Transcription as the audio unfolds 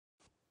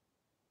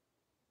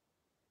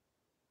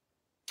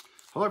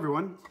Hello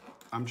everyone,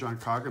 I'm John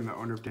Cogley, I'm the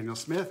owner of Daniel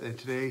Smith, and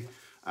today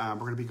we're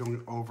going to be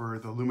going over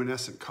the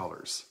luminescent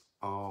colors.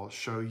 I'll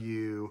show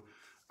you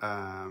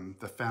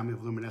the family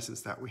of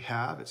luminescence that we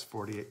have. It's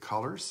 48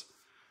 colors.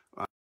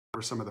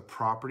 For some of the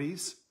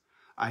properties,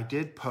 I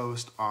did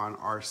post on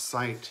our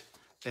site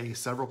a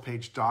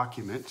several-page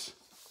document,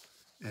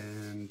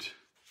 and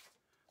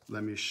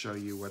let me show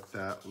you what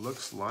that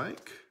looks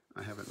like.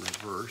 I have it in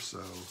reverse so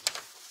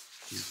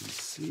you can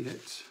see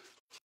it.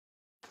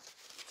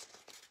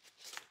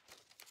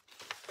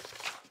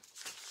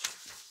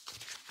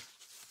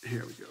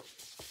 Here we go.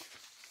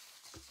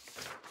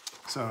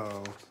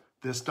 So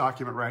this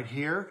document right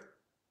here,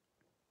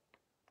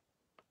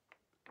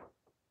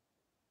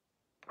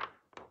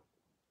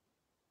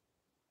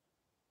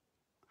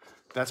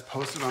 that's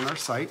posted on our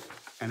site,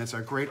 and it's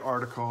a great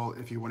article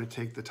if you want to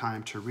take the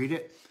time to read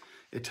it.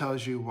 It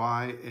tells you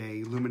why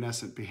a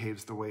luminescent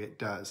behaves the way it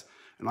does.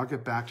 And I'll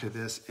get back to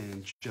this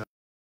in just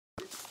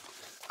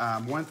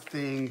one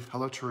thing.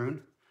 Hello, Tarun.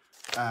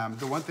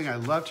 The one thing I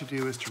love to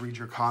do is to read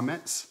your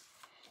comments.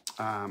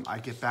 I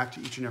get back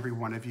to each and every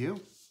one of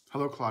you.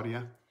 Hello,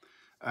 Claudia.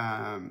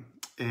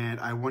 And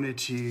I wanted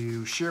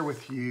to share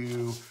with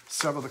you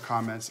several of the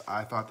comments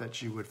I thought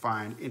that you would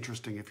find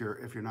interesting if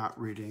you're not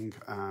reading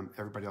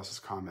everybody else's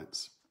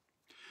comments.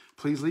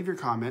 Please leave your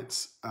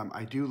comments.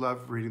 I do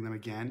love reading them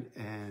again,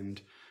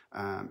 and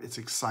it's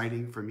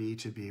exciting for me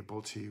to be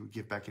able to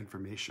give back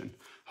information.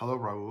 Hello,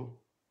 Raul.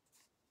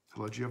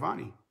 Hello,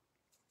 Giovanni.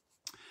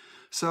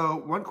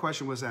 So one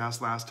question was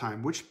asked last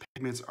time: which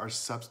pigments are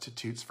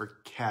substitutes for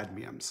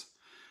cadmiums?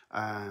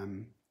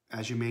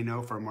 As you may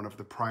know from one of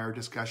the prior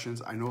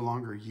discussions, I no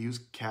longer use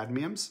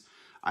cadmiums.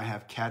 I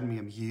have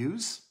cadmium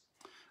U's.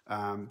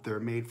 They're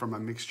made from a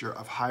mixture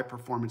of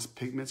high-performance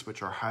pigments,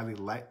 which are highly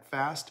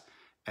light-fast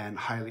and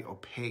highly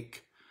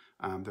opaque.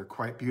 They're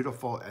quite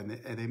beautiful, and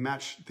they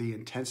match the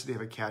intensity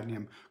of a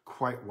cadmium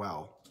quite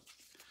well.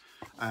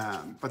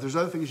 But there's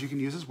other things you can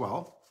use as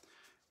well.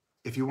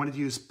 If you wanted to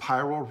use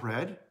pyrrole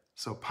red,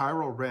 so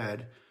pyrrole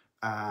red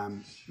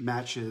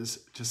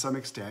matches to some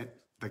extent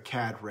the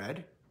cad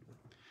red.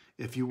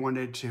 If you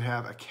wanted to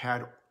have a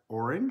cad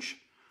orange,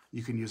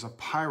 you can use a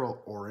pyrrole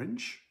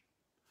orange.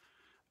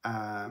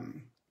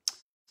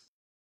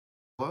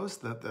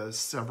 The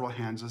several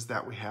hands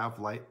that we have,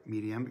 light,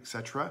 medium,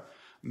 etc.,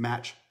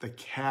 match the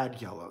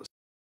cad yellows.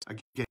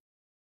 Again,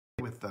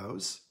 with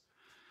those.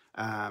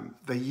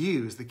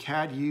 The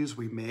cad hues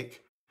we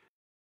make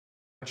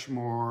much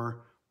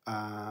more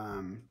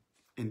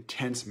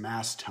intense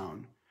mass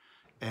tone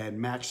and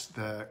match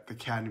the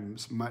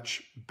cadmiums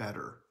much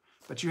better.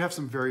 But you have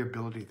some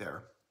variability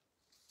there.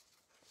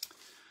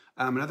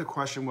 Another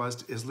question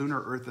was, is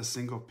Lunar Earth a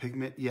single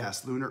pigment?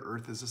 Yes, Lunar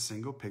Earth is a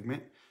single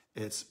pigment.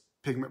 It's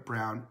pigment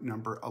brown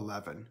number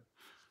 11.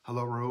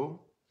 Hello, Raul.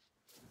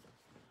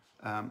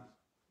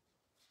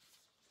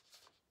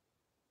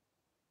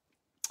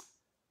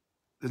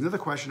 There's another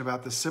question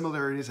about the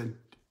similarities, and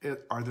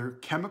are there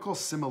chemical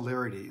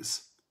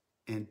similarities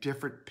in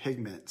different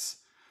pigments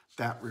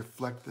that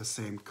reflect the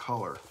same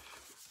color?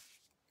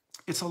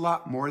 It's a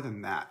lot more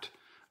than that.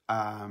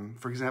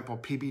 For example,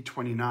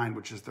 PB29,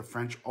 which is the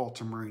French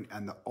ultramarine,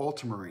 and the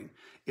ultramarine,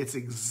 it's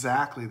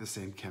exactly the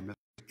same chemistry,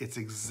 it's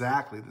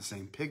exactly the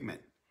same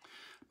pigment,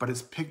 but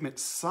it's pigment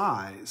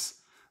size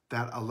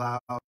that allows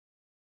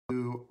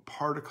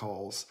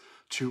particles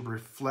to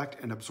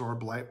reflect and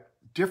absorb light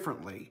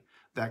differently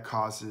that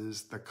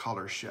causes the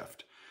color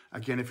shift.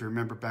 Again, if you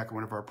remember back in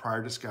one of our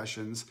prior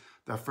discussions,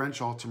 the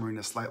French ultramarine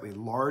is slightly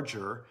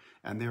larger,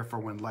 and therefore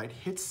when light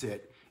hits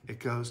it,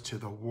 it goes to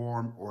the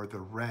warm or the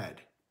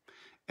red.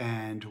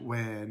 And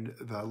when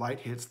the light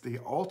hits the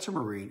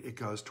ultramarine, it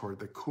goes toward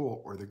the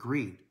cool or the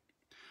green.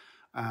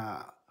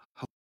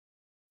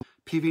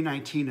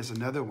 PV19 is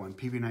another one.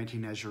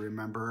 PV19, as you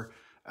remember,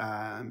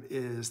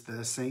 is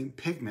the same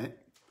pigment,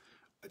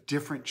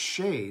 different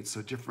shades,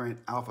 so different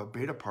alpha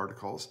beta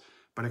particles,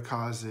 but it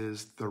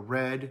causes the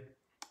red,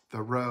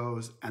 the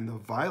rose, and the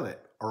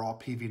violet are all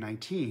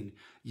PV19,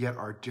 yet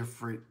are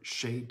different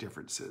shade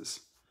differences.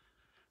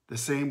 The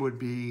same would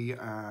be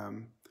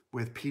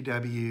with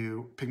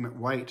PW, pigment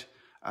white,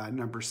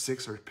 number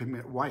 6, or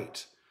pigment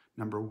white,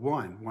 number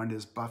 1. One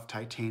is buff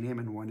titanium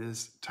and one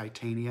is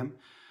titanium.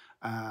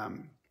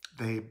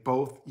 They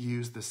both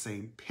use the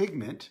same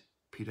pigment,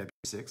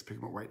 PW6,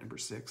 pigment white number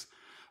 6,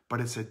 but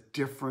it's a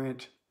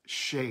different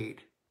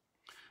shade.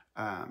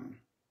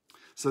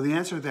 So the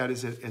answer to that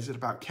is it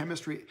about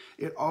chemistry?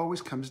 It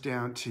always comes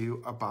down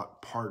to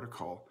about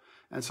particle.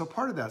 And so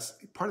part of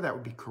that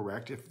would be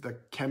correct. If the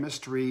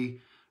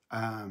chemistry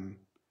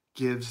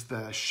gives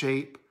the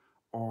shape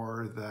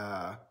or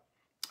the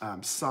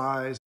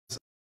size of the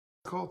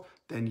particle,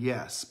 then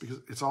yes, because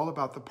it's all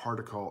about the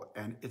particle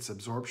and its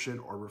absorption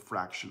or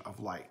refraction of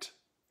light.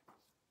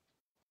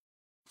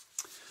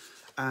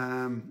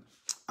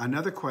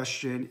 Another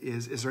question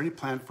is there any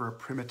plan for a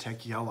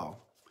Primatech yellow?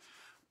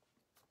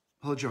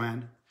 Hello,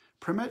 Joanne.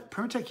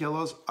 Primatech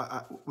yellows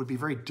would be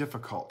very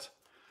difficult.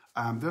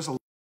 There's a lot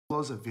of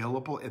yellows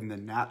available in the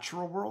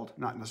natural world,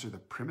 not necessarily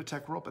the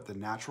Primatech world, but the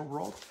natural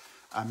world.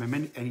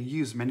 and you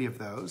use many of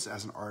those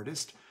as an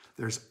artist.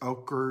 There's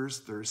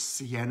ochres, there's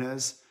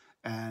siennas,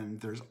 and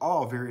there's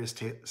all various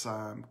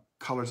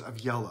colors of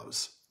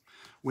yellows.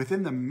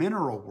 Within the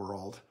mineral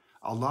world,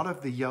 a lot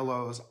of the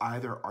yellows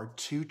either are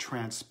too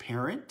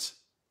transparent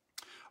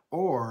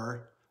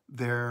or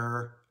they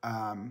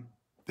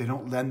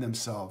don't lend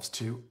themselves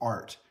to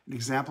art. An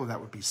example of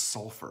that would be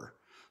sulfur.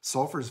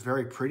 Sulfur is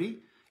very pretty.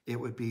 It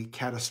would be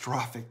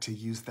catastrophic to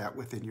use that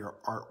within your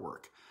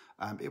artwork.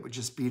 It would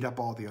just beat up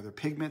all the other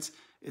pigments.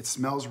 It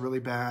smells really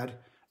bad.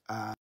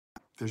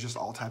 There's just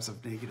all types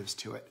of negatives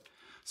to it.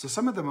 So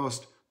some of the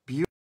most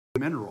beautiful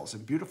minerals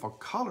and beautiful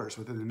colors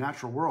within the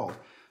natural world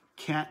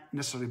can't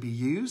necessarily be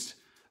used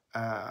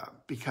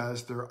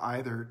because they're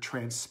either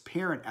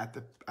transparent at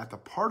the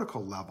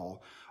particle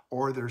level,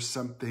 or there's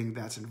something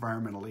that's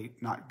environmentally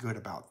not good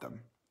about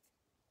them.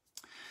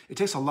 It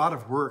takes a lot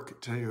of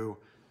work to,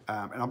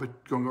 and I'll be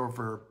going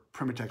over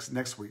Primotex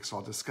next week, so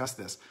I'll discuss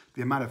this,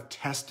 the amount of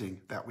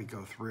testing that we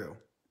go through.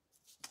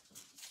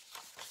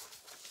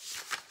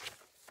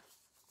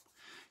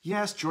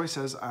 Yes, Joy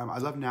says, I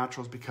love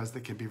naturals because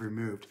they can be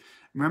removed.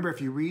 Remember, if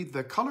you read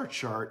the color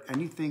chart,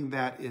 anything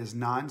that is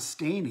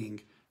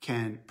non-staining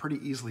can pretty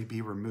easily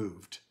be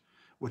removed,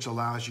 which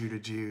allows you to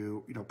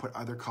do, put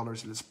other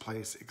colors in its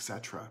place,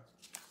 etc.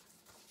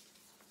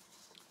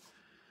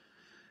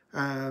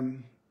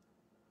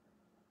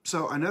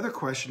 So another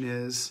question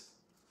is,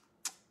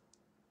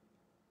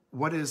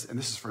 what is, and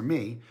this is for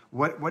me,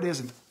 what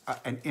is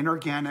an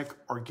inorganic,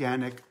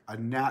 organic, a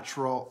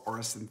natural, or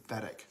a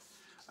synthetic?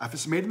 If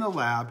it's made in the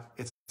lab,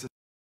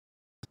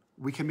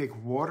 we can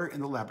make water in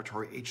the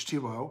laboratory,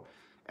 H2O,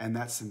 and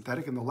that's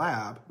synthetic in the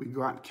lab. We can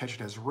go out and catch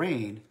it as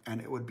rain,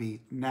 and it would be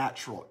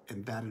natural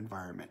in that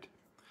environment.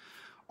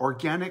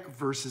 Organic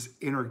versus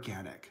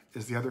inorganic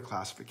is the other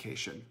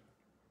classification.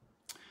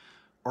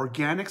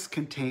 Organics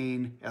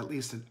contain at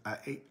least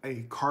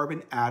a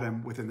carbon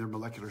atom within their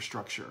molecular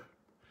structure,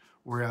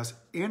 whereas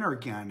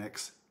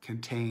inorganics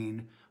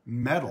contain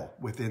metal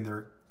within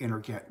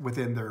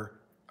their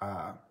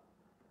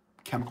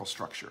chemical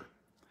structure.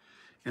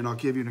 And I'll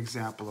give you an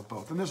example of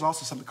both. And there's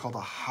also something called a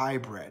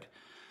hybrid.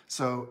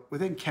 So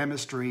within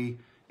chemistry,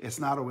 it's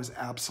not always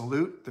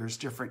absolute. There's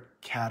different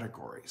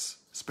categories,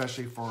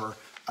 especially for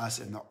us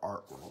in the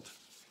art world.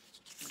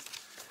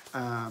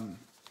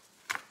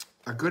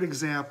 A good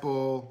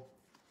example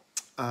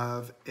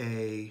of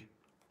a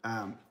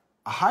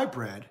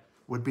hybrid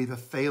would be the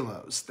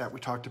phthalos that we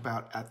talked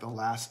about at the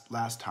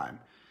last time.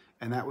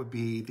 And that would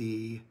be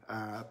the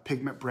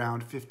pigment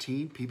brown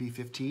 15,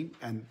 PB15,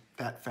 and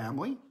that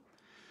family.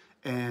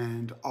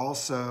 And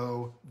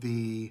also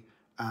the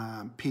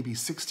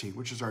PB16,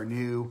 which is our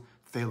new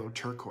phthalo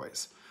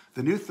turquoise.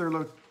 The new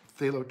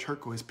phthalo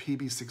turquoise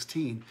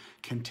PB16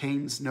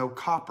 contains no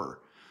copper,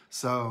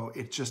 so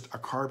it's just a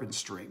carbon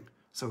string.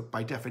 So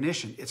by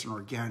definition, it's an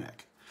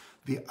organic.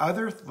 The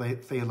other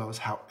phthalos,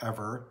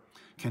 however,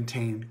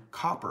 contain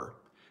copper.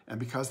 And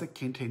because they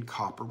contain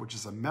copper, which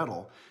is a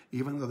metal,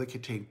 even though they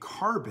contain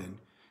carbon,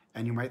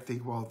 and you might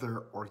think, well,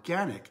 they're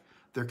organic,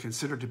 they're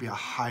considered to be a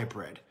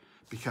hybrid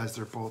because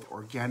they're both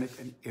organic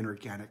and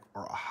inorganic,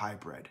 or a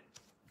hybrid.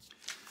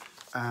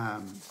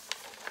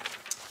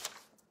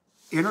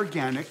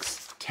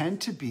 Inorganics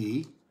tend to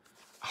be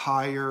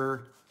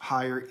higher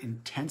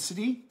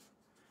intensity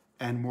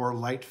and more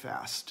light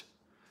fast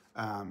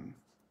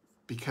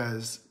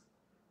because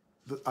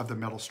of the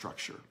metal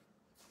structure.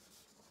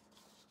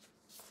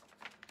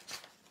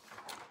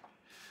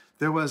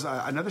 There was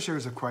another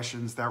series of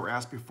questions that were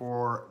asked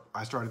before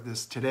I started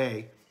this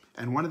today,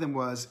 and one of them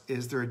was,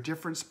 is there a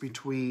difference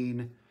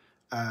between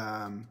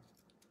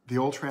the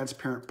old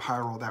transparent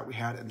pyrrole that we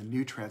had and the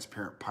new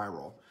transparent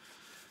pyrrole?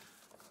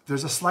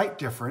 There's a slight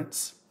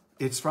difference.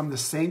 It's from the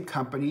same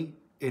company.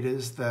 It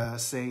is the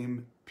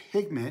same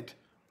pigment.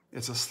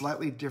 It's a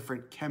slightly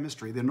different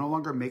chemistry. They no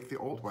longer make the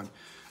old one.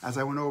 As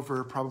I went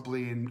over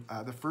probably in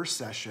the first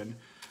session,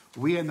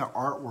 we in the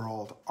art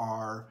world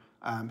are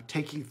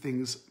taking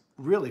things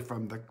really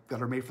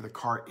that are made for the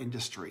car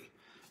industry.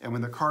 And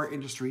when the car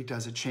industry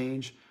does a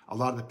change, a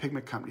lot of the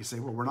pigment companies say,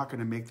 well, we're not going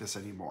to make this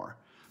anymore.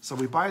 So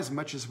we buy as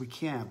much as we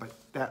can, but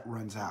that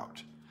runs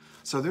out.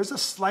 So there's a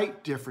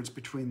slight difference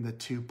between the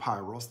two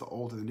pyrroles, the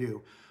old and the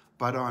new,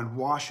 but on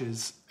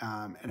washes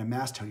and a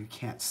mass tone, you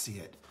can't see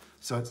it.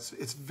 So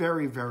it's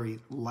very, very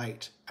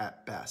light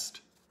at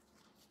best.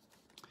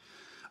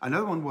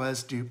 Another one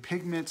was, do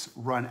pigments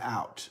run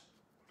out?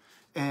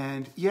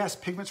 And yes,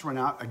 pigments run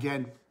out.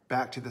 Again,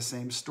 back to the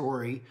same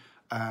story.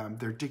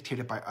 They're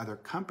dictated by other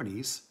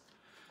companies.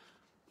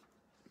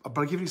 But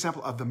I'll give you an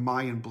example of the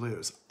Mayan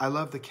blues. I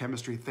love the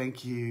chemistry.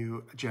 Thank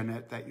you,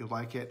 Janet, that you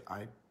like it.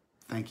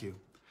 Thank you.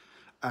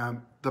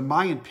 The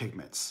Mayan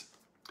pigments.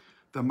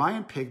 The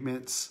Mayan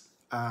pigments,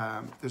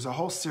 there's a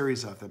whole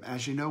series of them.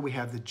 As you know, we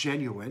have the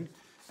genuine,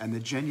 and the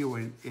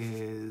genuine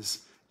is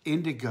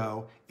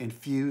indigo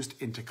infused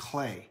into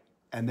clay,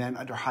 and then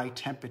under high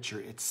temperature,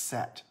 it's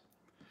set.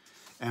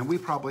 And we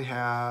probably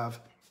have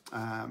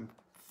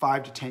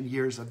 5 to 10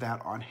 years of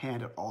that on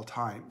hand at all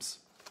times.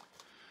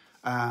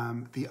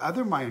 The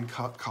other Mayan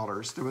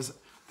colors, there was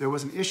there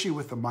was an issue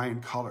with the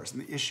Mayan colors,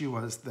 and the issue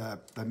was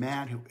the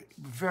man who,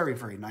 very,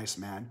 very nice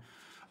man,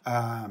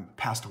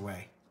 passed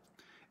away.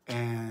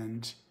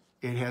 And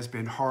it has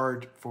been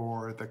hard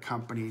for the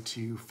company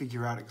to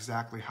figure out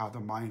exactly how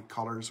the Mayan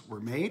colors were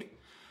made.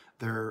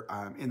 They're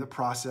in the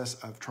process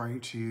of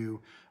trying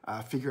to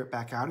figure it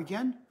back out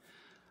again.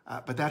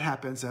 But that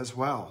happens as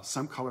well.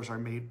 Some colors are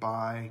made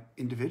by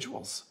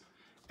individuals.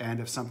 And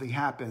if something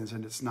happens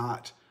and it's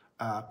not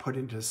put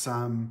into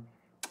some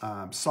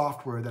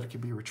software that it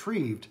can be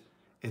retrieved,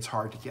 it's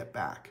hard to get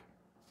back.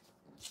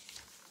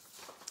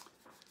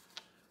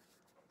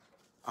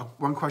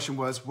 One question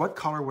was, what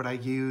color would I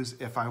use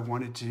if I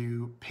wanted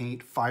to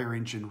paint fire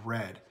engine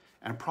red?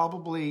 And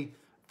probably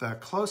the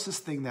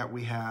closest thing that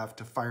we have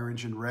to fire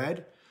engine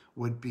red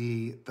would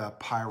be the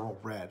pyrrole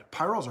red.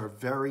 Pyrroles are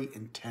very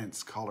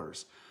intense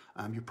colors.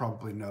 You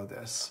probably know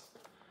this.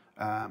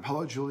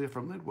 Hello, Julia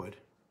from Linwood.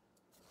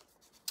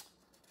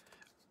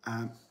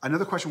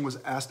 Another question was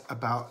asked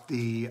about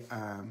the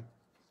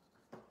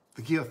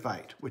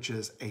goethite, which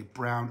is a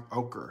brown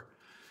ochre.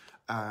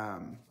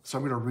 So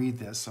I'm going to read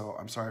this, so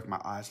I'm sorry if my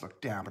eyes look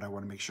down, but I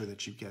want to make sure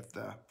that you get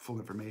the full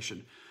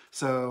information.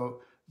 So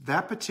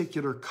that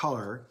particular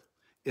color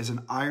is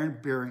an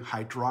iron-bearing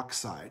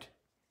hydroxide.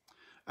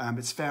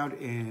 It's found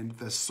in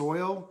the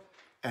soil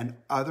and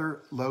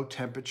other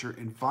low-temperature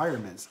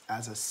environments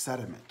as a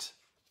sediment.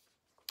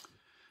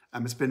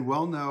 It's been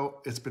well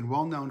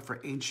known for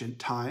ancient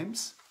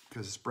times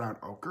because it's brown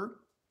ochre,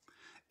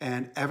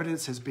 and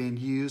evidence has been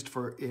used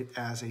for it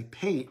as a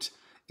paint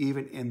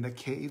even in the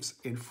caves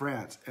in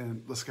France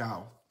and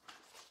Lascaux.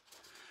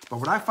 But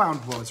what I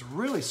found was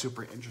really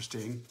super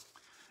interesting.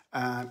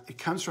 It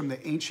comes from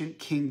the ancient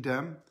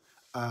kingdom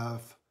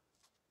of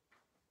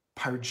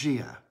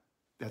Phrygia.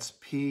 That's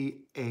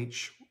Phrygia.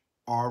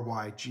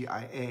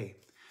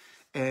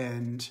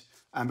 And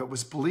it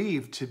was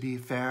believed to be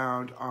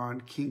found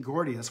on King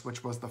Gordius,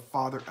 which was the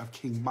father of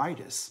King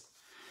Midas.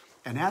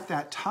 And at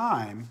that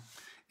time,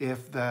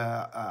 if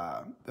the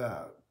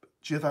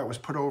goethite was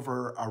put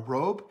over a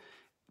robe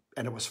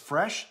and it was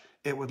fresh,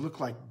 it would look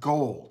like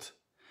gold.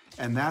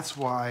 And that's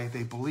why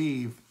they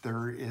believe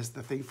there is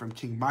the thing from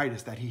King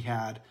Midas that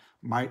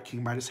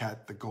King Midas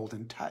had the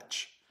golden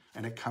touch,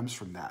 and it comes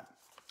from that.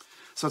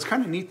 So it's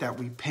kind of neat that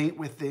we paint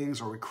with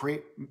things, or we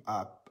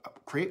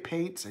create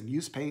paints and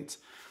use paints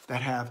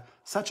that have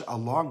such a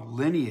long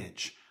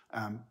lineage,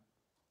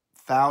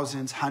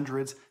 thousands,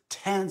 hundreds,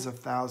 tens of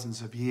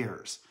thousands of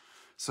years.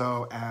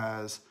 So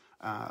as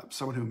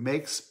someone who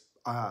makes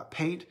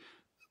paint,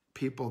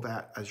 people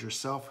that, as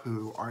yourself,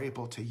 who are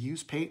able to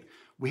use paint,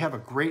 we have a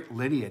great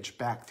lineage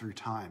back through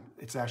time.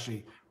 It's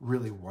actually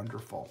really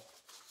wonderful.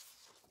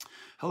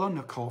 Hello,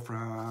 Nicole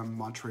from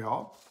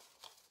Montreal.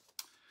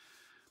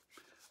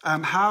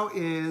 How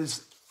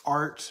is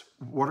art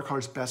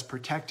watercolors best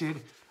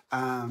protected?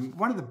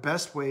 One of the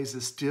best ways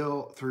is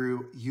still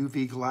through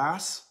UV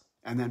glass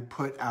and then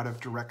put out of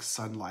direct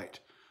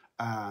sunlight.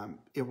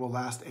 It will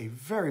last a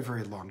very,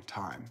 very long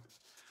time.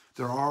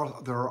 There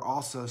are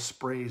also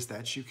sprays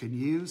that you can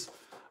use.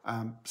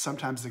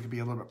 Sometimes they can be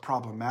a little bit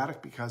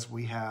problematic because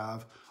we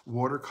have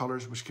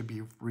watercolors which can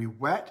be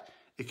re-wet.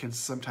 It can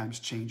sometimes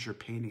change your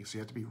painting, so you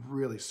have to be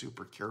really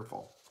super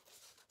careful.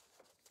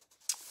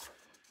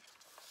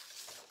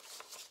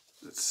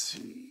 Let's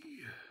see.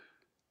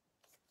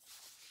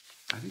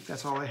 I think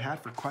that's all I had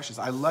for questions.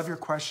 I love your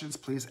questions.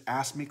 Please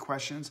ask me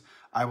questions.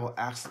 I will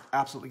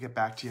absolutely get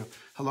back to you.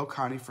 Hello,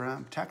 Connie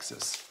from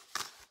Texas.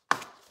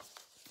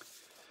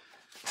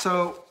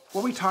 So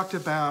what we talked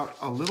about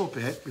a little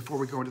bit before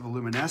we go into the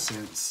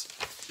luminescence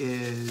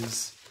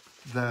is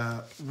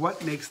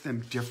what makes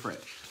them different.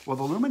 Well,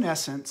 the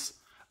luminescents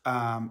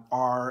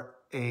are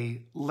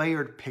a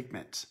layered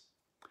pigment.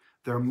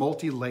 They're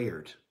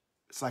multi-layered.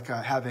 It's like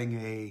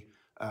having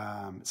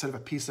instead of a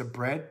piece of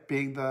bread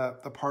being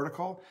the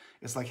particle,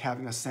 it's like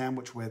having a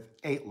sandwich with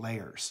 8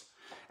 layers.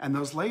 And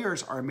those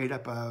layers are made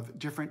up of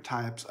different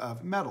types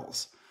of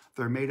metals.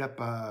 They're made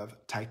up of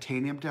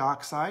titanium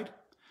dioxide.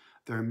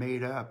 They're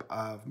made up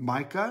of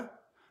mica.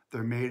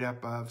 They're made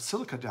up of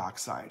silica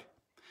dioxide.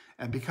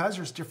 And because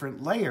there's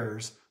different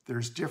layers,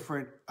 there's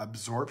different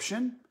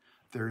absorption,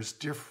 there's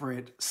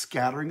different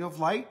scattering of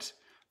light,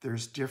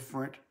 there's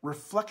different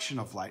reflection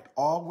of light,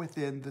 all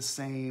within the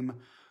same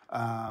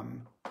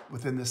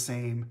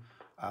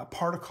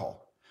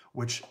particle,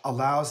 which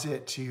allows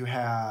it to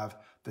have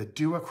the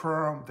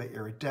duochrome, the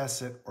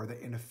iridescent, or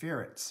the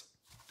interference.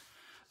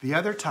 The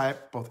other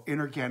type, both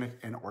inorganic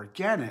and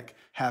organic,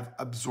 have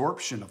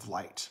absorption of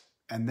light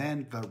and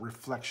then the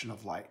reflection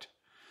of light.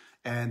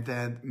 And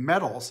then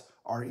metals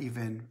are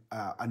even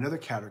another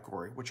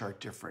category, which are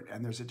different,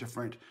 and there's a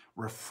different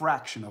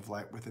refraction of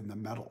light within the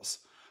metals.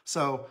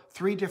 So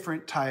 3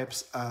 different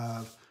types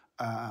of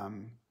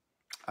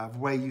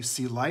way you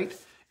see light.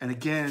 And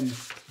again,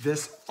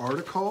 this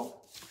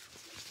article,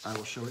 I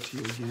will show it to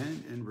you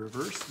again in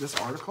reverse. This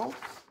article,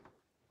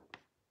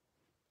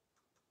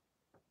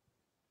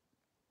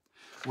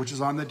 which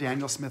is on the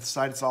Daniel Smith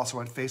site, it's also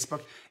on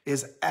Facebook,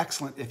 is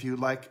excellent if you'd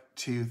like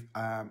to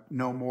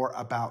know more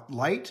about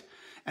light.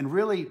 And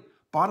really,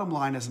 bottom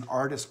line, as an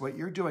artist, what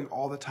you're doing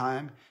all the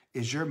time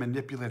is you're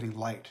manipulating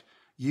light.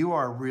 You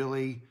are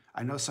really,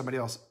 I know somebody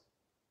else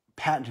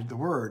patented the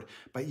word,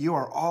 but you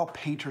are all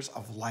painters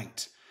of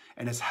light.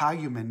 And it's how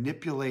you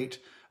manipulate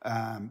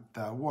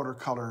the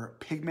watercolor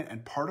pigment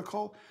and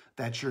particle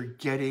that you're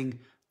getting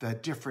the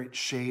different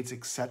shades,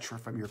 etc.,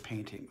 from your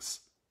paintings.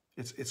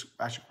 It's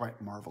actually quite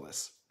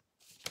marvelous.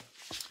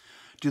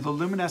 Do the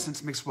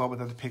luminescents mix well with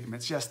other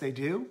pigments? Yes, they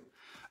do.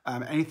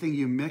 Anything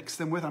you mix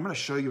them with, I'm going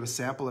to show you a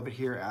sample of it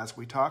here as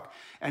we talk.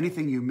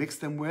 Anything you mix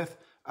them with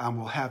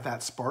will have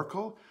that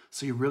sparkle.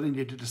 So you really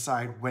need to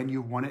decide when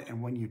you want it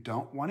and when you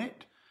don't want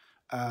it.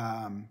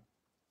 And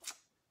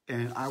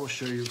I will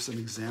show you some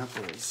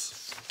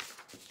examples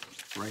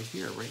right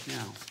here, right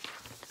now.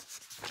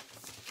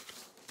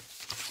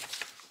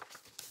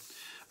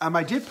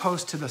 I did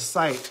post to the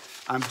site,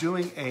 I'm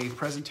doing a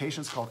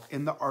presentation, it's called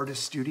In the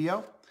Artist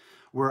Studio,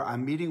 where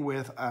I'm meeting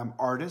with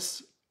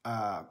artists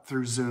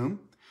through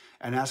Zoom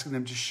and asking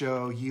them to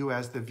show you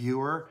as the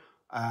viewer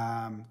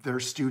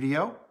their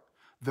studio,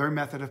 their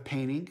method of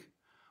painting,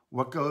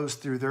 what goes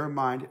through their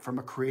mind from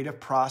a creative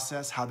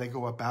process, how they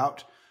go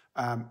about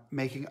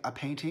making a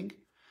painting.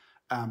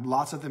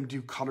 Lots of them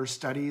do color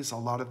studies, a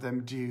lot of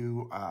them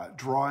do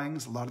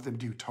drawings, a lot of them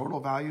do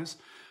tonal values.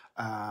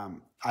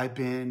 I've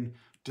been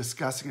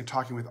discussing and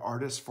talking with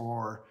artists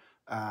for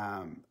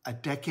a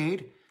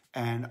decade,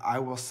 and I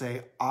will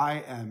say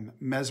I am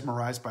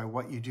mesmerized by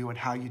what you do and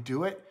how you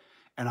do it,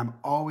 and I'm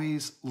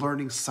always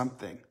learning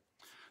something.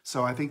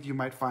 So I think you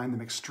might find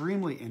them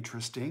extremely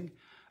interesting.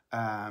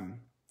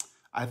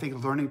 I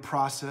think learning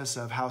process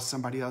of how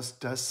somebody else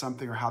does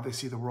something or how they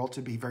see the world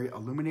to be very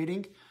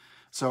illuminating.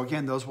 So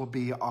again, those will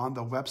be on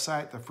the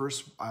website. The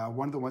first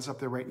one of the ones up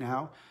there right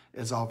now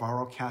is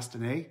Alvaro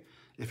Castanet.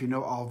 If you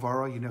know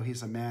Alvaro, you know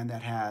he's a man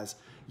that has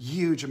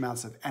huge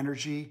amounts of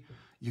energy.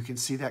 You can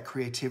see that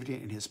creativity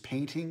in his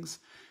paintings.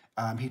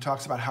 He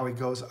talks about how he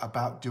goes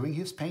about doing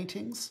his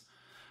paintings.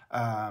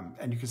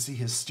 And you can see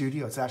his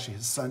studio. It's actually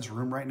his son's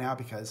room right now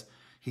because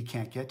he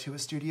can't get to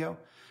his studio.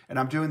 And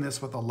I'm doing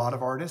this with a lot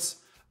of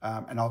artists,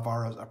 and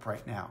Alvaro's up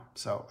right now.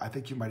 So I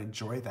think you might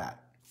enjoy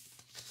that.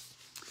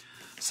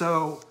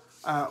 So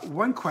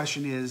one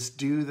question is,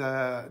 do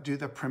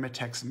the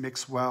Primitex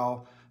mix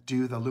well?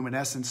 Do the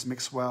luminescence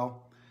mix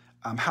well?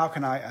 How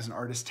can I, as an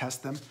artist,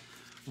 test them?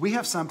 We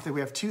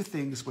have two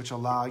things which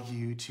allow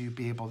you to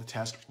be able to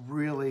test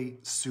really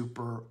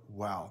super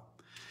well.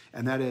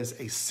 And that is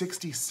a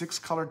 66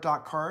 color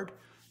dot card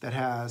that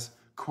has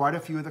quite a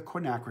few of the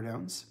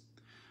quinacridones.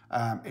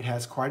 It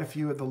has quite a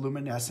few of the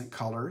luminescent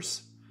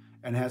colors,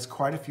 and it has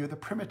quite a few of the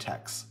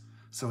Primitex.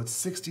 So it's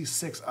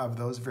 66 of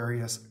those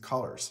various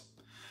colors.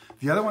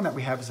 The other one that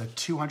we have is a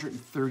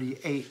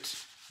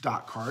 238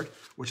 dot card,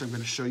 which I'm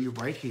going to show you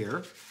right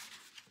here.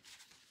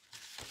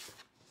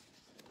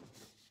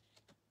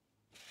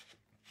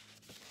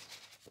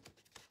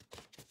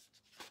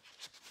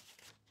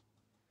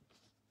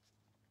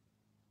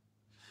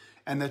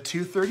 And the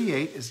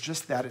 238 is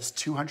just that, it's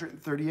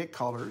 238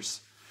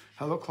 colors.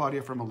 Hello,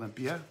 Claudia from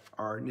Olympia,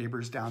 our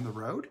neighbors down the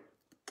road.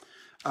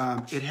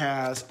 It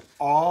has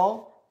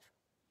all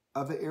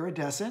of the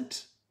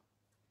iridescent.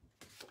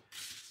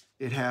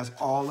 It has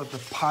all of the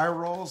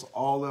pyrroles,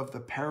 all of the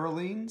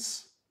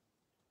parallenes.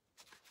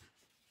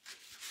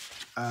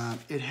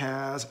 It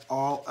has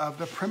all of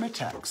the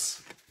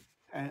Primitex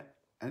and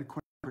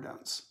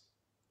quinacridones.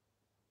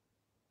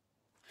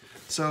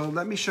 So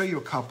let me show you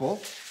a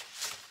couple.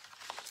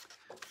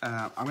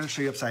 I'm going to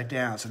show you upside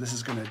down, so this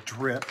is going to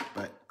drip,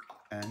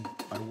 and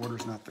my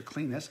water's not the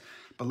cleanest.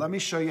 But let me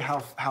show you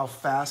how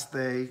fast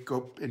they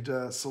go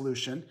into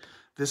solution.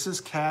 This is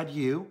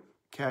CAD-U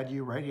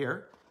right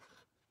here.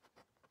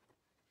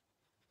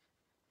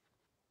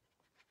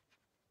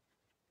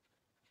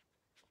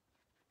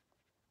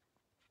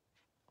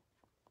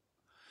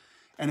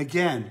 And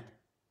again,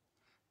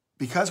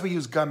 because we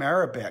use gum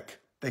arabic,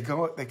 they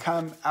go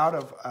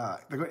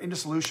into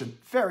solution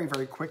very,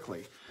 very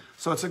quickly.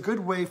 So it's a good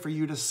way for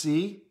you to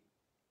see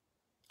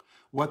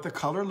what the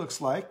color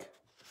looks like.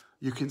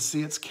 You can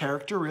see its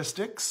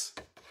characteristics,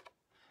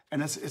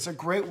 and it's a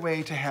great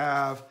way to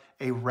have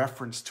a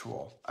reference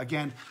tool.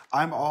 Again,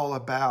 I'm all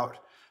about,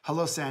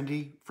 hello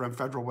Sandy from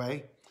Federal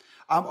Way,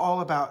 I'm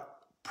all about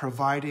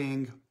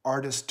providing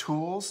artists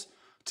tools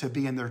to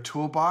be in their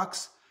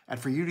toolbox and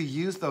for you to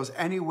use those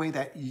any way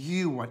that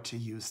you want to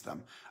use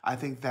them. I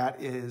think that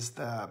is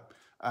the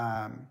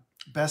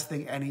best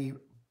thing any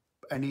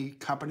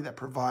company that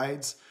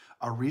provides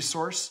a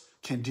resource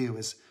can do,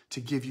 is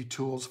to give you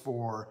tools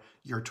for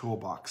your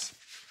toolbox.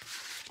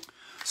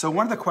 So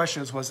one of the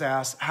questions was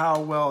asked,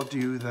 how well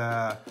do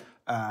the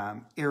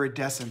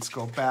iridescents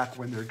go back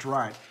when they're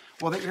drying?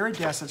 Well, the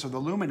iridescents or the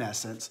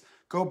luminescents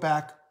go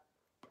back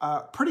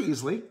pretty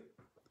easily.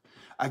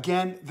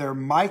 Again, they're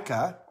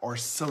mica or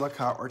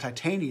silica or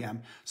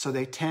titanium, so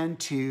they tend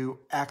to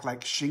act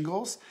like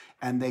shingles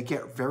and they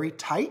get very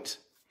tight.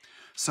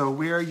 So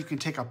where you can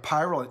take a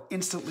pyrrole and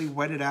instantly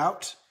wet it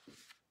out,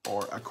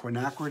 or a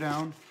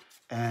quinacridone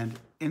and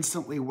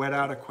instantly wet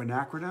out a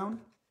quinacridone.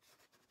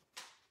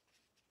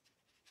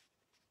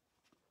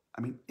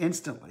 I mean,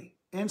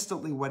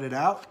 instantly wet it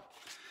out.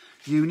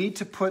 You need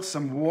to put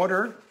some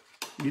water,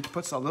 you need to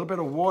put a little bit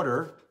of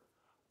water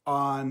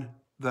on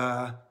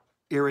the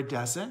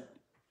iridescent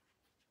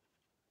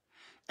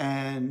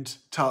and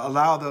to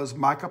allow those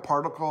mica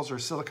particles or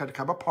silica to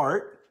come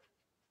apart.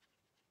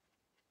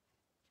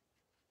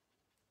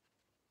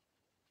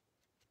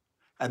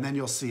 And then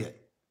you'll see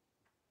it.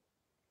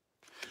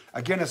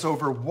 Again, it's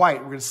over white.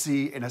 We're going to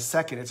see in a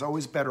second. It's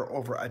always better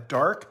over a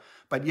dark,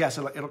 but yes,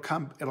 it'll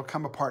come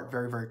apart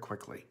very, very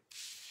quickly.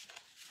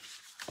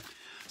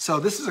 So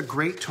this is a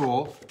great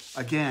tool.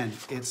 Again,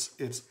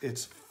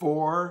 it's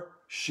 4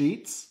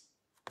 sheets.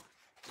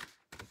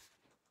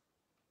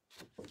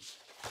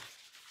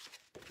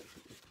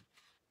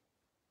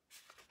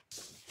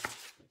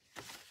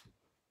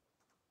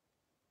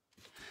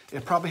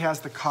 It probably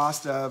has the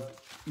cost of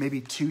maybe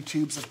 2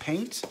 tubes of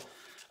paint.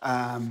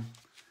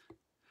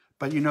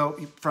 But you know,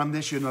 from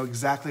this, you know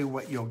exactly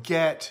what you'll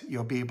get.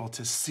 You'll be able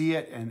to see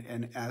it.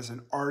 And as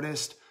an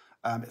artist,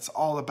 it's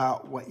all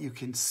about what you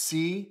can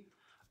see.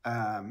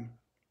 And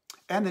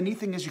the neat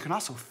thing is you can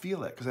also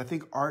feel it, because I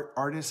think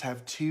artists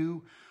have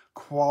 2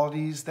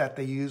 qualities that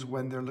they use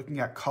when they're looking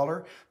at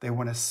color. They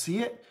want to see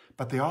it,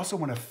 but they also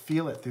want to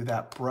feel it through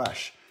that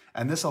brush.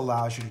 And this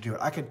allows you to do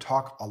it. I could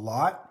talk a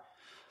lot,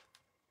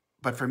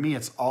 but for me,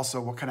 it's also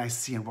what can I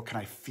see and what can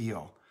I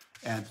feel?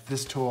 And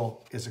this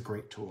tool is a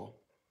great tool.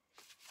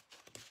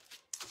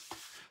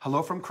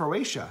 Hello from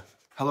Croatia.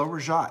 Hello,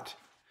 Rajat.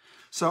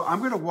 So I'm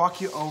going to walk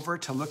you over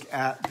to look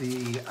at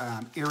the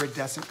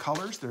iridescent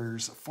colors.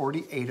 There's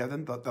 48 of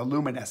them, the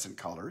luminescent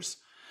colors.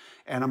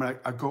 And I'm going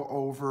to go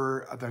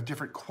over the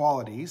different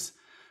qualities.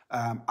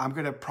 I'm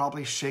going to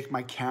probably shake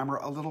my camera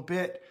a little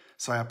bit,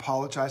 so I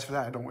apologize for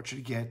that. I don't want you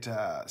to get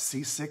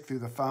seasick through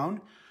the phone,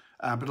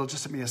 but it'll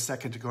just take me a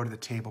second to go to the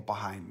table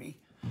behind me.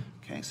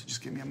 Okay, so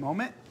just give me a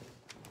moment.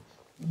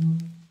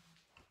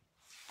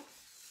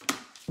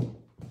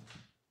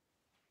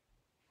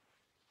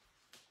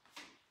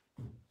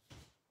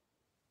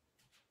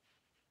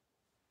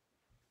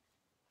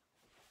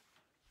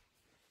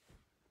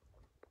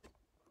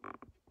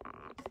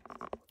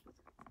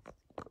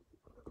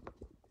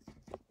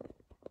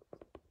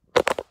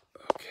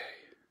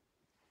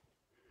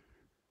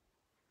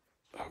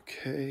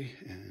 Okay,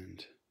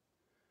 and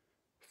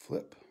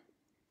flip.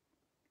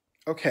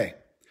 Okay,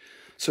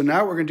 so now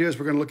what we're going to do is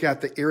we're going to look at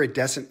the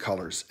iridescent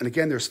colors. And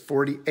again, there's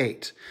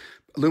 48.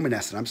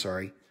 Luminescent, I'm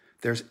sorry.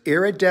 There's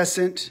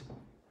iridescent,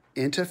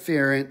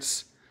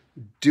 interference,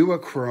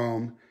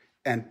 duochrome,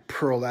 and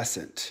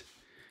pearlescent.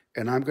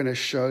 And I'm going to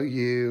show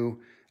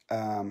you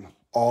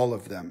all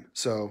of them.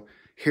 So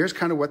here's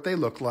kind of what they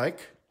look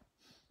like.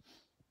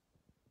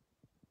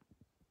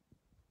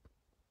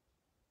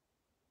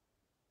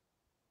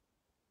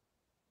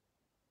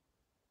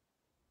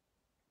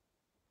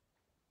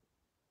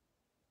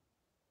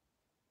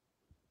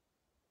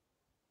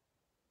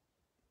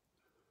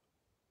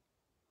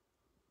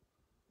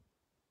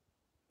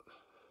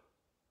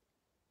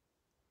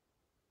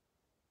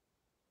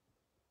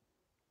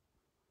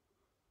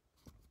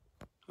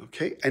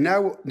 Okay, and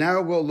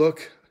now we'll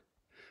look.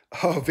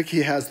 Oh,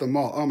 Vicky has them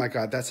all. Oh my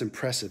God, that's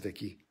impressive,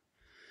 Vicky.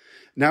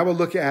 Now we'll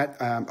look at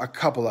a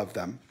couple of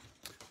them,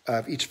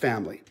 of each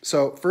family.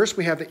 So first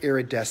we have the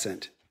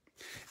iridescent.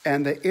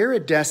 And the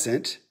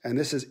iridescent, and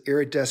this is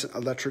iridescent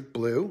electric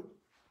blue.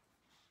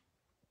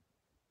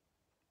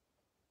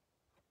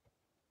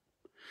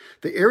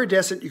 The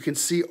iridescent you can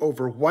see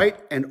over white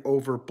and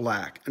over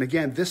black. And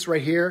again, this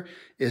right here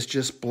is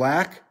just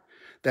black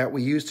that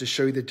we use to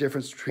show you the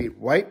difference between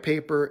white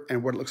paper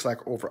and what it looks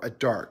like over a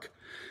dark.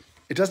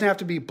 It doesn't have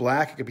to be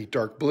black. It could be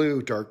dark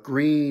blue, dark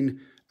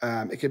green.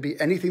 It could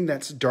be anything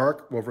that's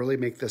dark will really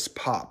make this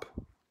pop.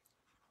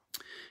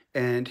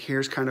 And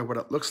here's kind of what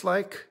it looks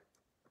like.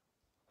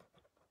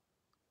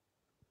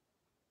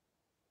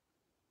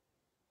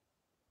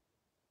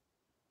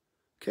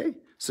 Okay,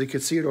 so you can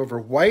see it over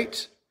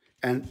white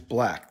and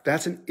black.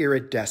 That's an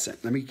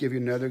iridescent. Let me give you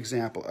another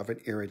example of an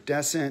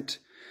iridescent.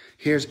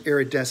 Here's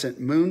iridescent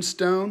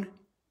moonstone.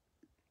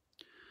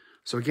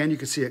 So again, you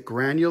can see it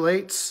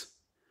granulates,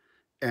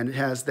 and it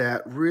has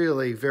that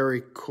really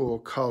very cool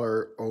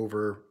color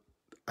over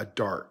a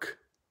dark.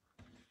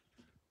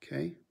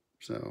 Okay,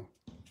 so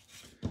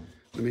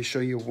let me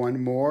show you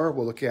one more.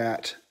 We'll look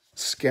at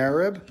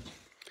scarab.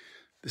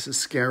 This is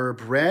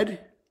scarab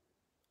red.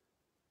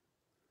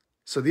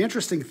 So the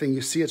interesting thing,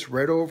 you see it's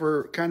red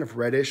over, kind of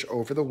reddish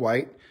over the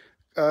white,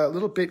 a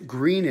little bit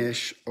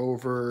greenish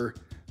over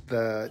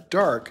the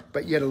dark,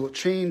 but yet it'll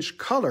change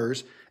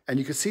colors, and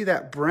you can see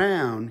that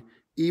brown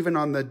even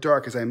on the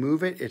dark. As I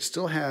move it, it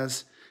still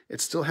has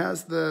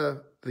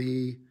the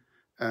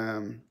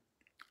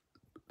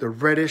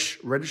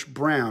reddish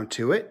brown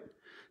to it,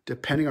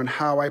 depending on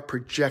how I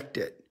project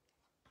it.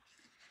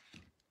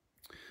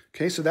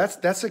 Okay, so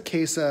that's a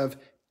case of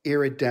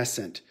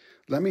iridescent.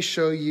 Let me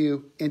show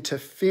you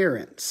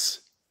interference.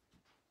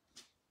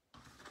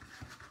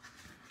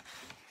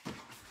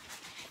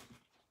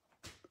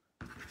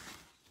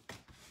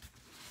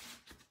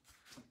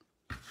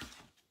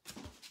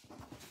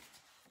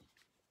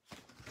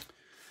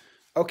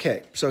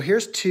 Okay, so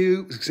here's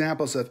two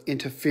examples of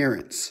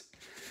interference.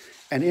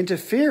 And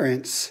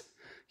interference,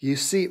 you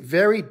see,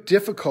 very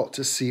difficult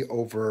to see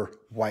over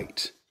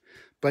white,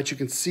 but you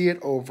can see it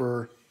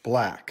over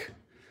black.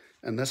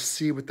 And let's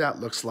see what that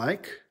looks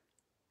like.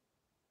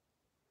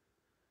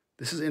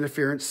 This is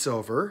interference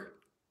silver.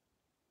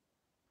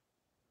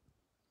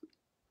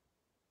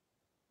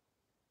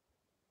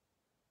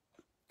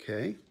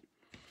 Okay,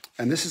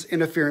 and this is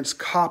interference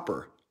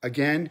copper.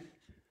 Again,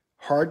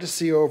 hard to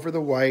see over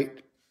the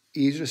white,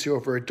 easier to see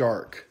over a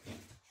dark.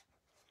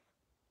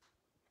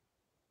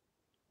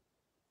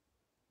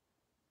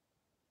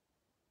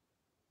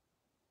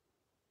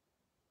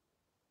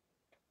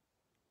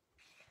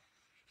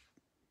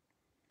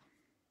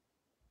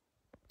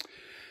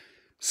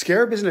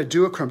 Scarab isn't a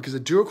duochrome because a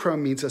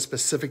duochrome means a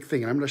specific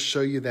thing. And I'm going to show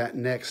you that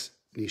next,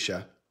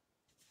 Nisha.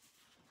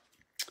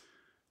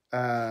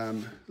 Let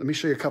me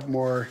show you a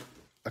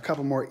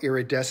couple more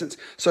iridescents.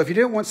 So if you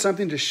didn't want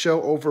something to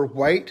show over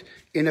white,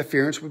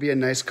 interference would be a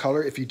nice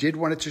color. If you did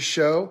want it to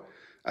show,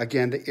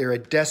 again, the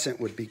iridescent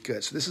would be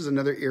good. So this is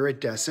another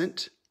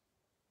iridescent.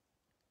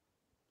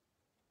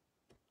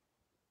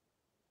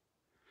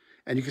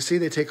 And you can see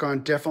they take on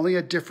definitely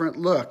a different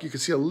look. You can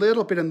see a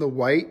little bit in the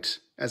white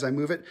as I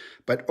move it,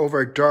 but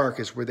over dark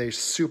is where they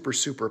super,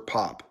 super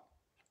pop.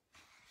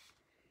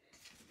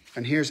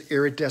 And here's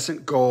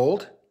iridescent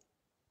gold.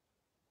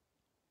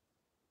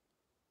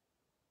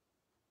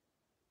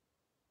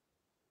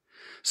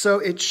 So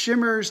it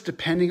shimmers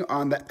depending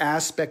on the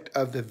aspect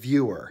of the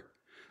viewer.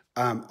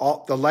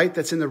 The light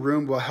that's in the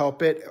room will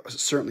help it.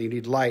 Certainly you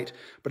need light,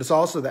 but it's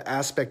also the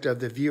aspect of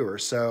the viewer.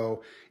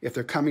 So if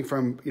they're coming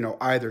from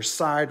either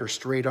side or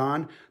straight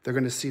on, they're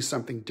going to see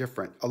something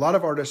different. A lot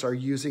of artists are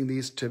using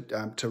these to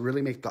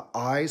really make the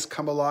eyes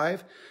come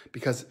alive,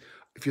 because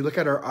if you look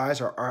at our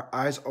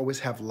eyes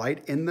always have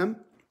light in them,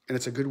 and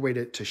it's a good way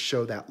to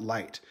show that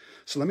light.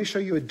 So let me show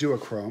you a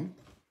duochrome.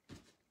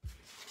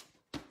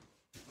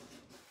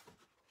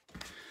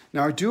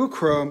 Now, our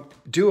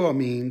duo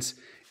means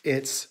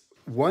it's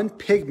one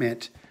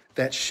pigment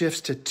that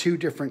shifts to two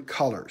different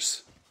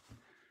colors.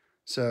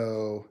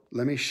 So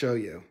let me show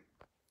you.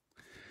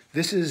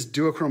 This is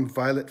duochrome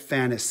Violet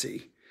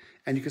Fantasy.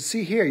 And you can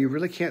see here, you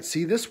really can't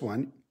see this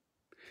one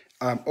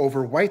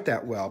over white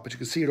that well, but you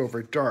can see it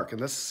over dark. And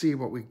let's see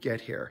what we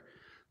get here.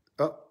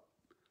 Oh,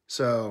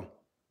 so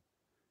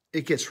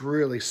it gets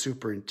really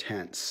super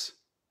intense.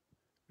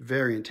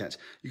 Very intense.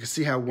 You can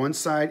see how one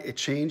side it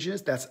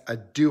changes. That's a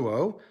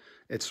duo.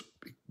 It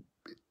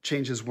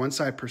changes one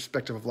side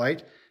perspective of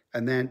light,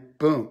 and then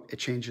boom, it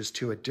changes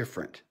to a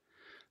different.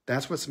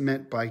 That's what's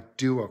meant by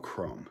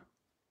duochrome.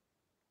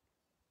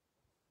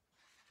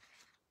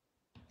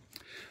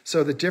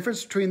 So the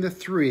difference between the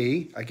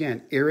three,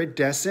 again,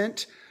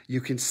 iridescent,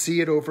 you can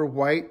see it over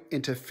white.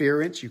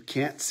 Interference, you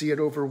can't see it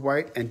over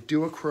white. And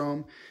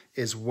duochrome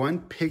is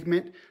one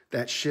pigment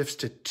that shifts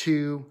to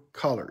two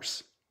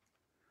colors.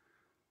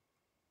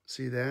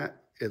 See that?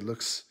 It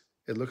looks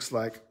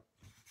like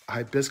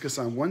hibiscus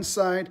on one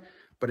side,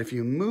 but if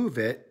you move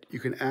it, you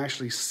can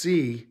actually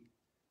see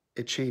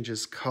it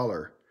changes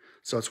color.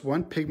 So it's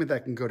one pigment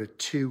that can go to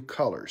two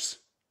colors.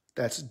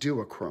 That's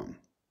duochrome.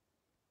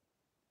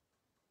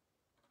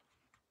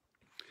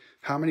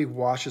 How many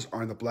washes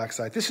are on the black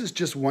side? This is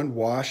just one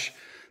wash.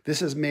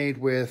 This is made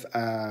with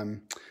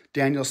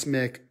Daniel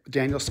Smith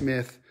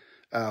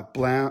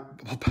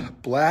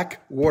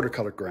black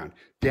watercolor ground.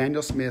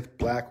 Daniel Smith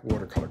black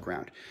watercolor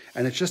ground.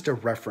 And it's just a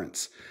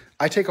reference.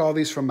 I take all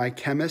these from my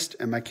chemist,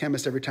 and my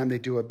chemist, every time they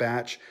do a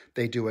batch,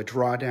 they do a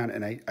drawdown,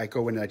 and I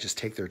go in and I just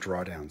take their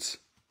drawdowns.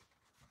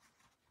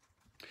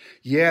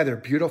 Yeah, they're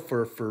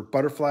beautiful for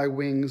butterfly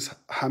wings,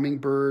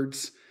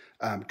 hummingbirds,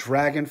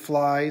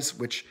 dragonflies,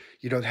 which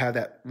you don't have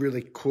that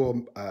really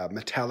cool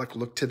metallic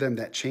look to them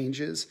that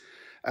changes.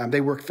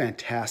 They work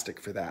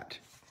fantastic for that.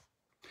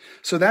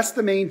 So that's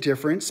the main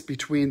difference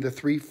between the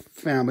three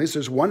families.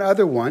 There's one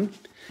other one,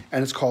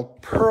 and it's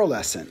called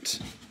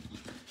pearlescent.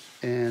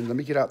 And let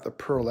me get out the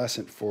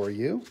pearlescent for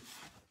you.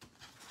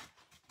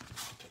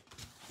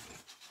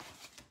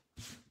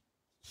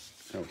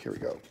 Oh, here we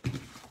go.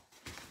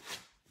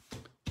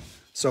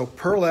 So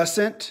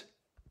pearlescent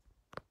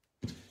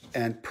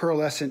and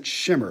pearlescent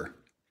shimmer.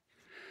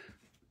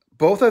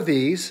 Both of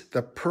these,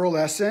 the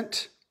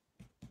pearlescent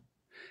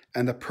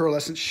and the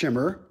pearlescent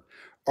shimmer,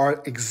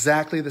 are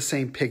exactly the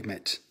same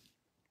pigment.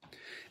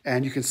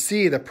 And you can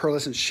see the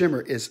pearlescent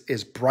shimmer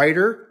is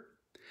brighter,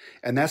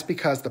 and that's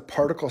because the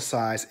particle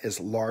size is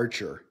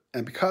larger.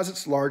 And because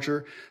it's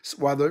larger,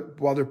 while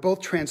they're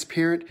both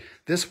transparent,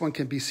 this one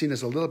can be seen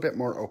as a little bit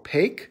more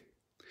opaque,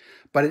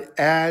 but it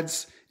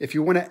adds, if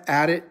you want to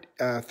add it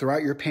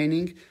throughout your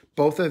painting,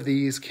 both of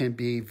these can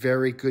be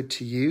very good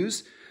to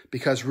use,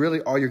 because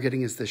really all you're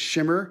getting is the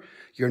shimmer.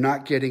 You're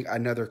not getting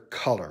another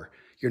color.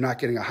 You're not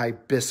getting a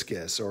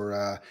hibiscus or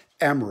a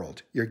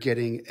emerald. You're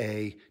getting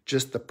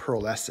just the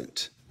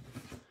pearlescent.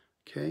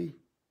 Okay.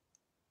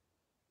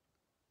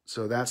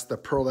 So that's the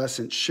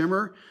pearlescent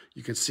shimmer.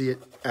 You can see it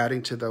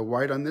adding to the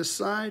white on this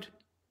side.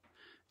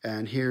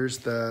 And here's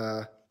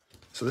so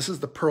this is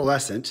the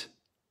pearlescent.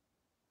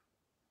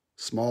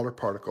 smaller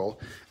particle.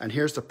 And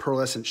here's the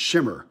pearlescent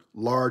shimmer,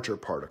 larger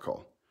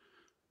particle.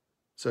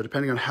 So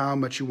depending on how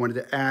much you wanted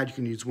to add, you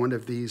can use one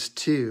of these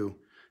two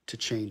to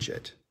change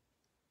it.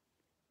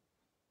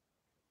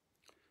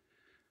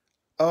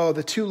 Oh,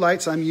 the two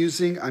lights I'm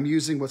using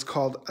what's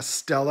called a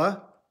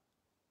Stella.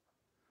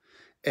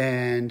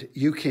 And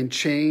you can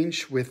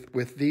change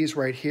with these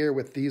right here,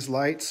 with these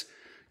lights,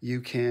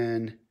 you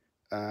can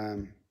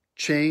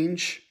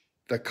change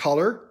the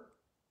color.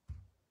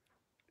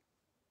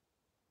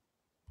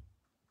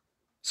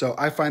 So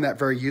I find that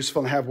very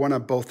useful and have one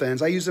on both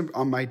ends. I use them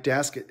on my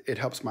desk. It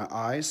helps my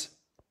eyes.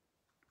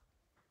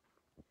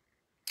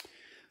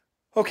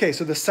 Okay,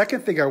 so the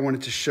second thing I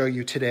wanted to show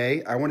you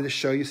today, I wanted to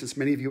show you, since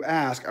many of you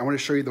asked, I want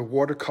to show you the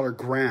watercolor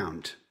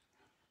ground.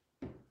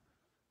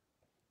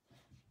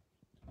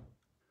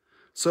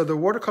 So the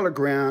watercolor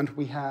ground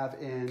we have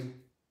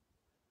in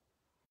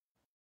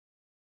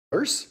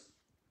colors.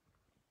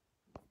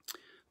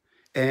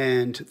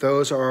 And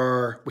those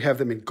are, we have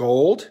them in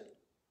gold.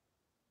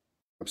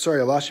 I'm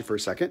sorry, I lost you for a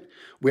second.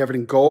 We have it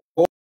in gold.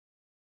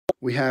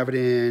 We have it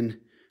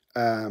in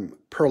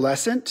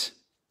pearlescent.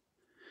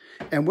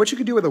 And what you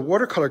can do with a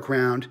watercolor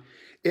ground,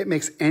 it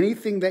makes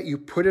anything that you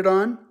put it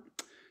on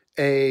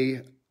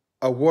a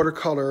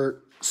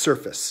watercolor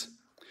surface.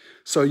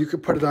 So you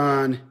could put it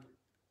on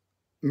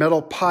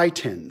metal pie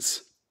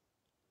tins.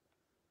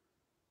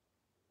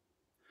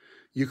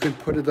 You can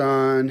put it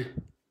on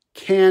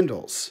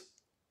candles.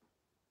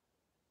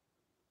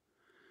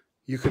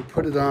 You could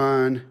put it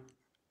on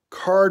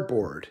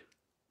cardboard,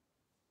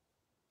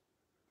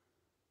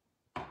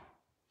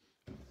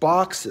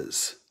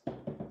 boxes.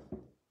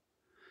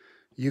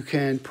 You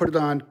can put it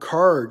on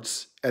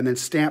cards and then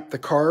stamp the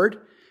card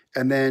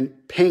and then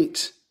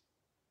paint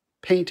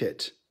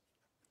it.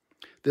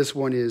 This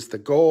one is the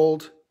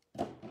gold.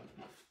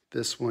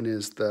 This one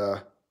is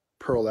the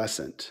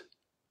pearlescent.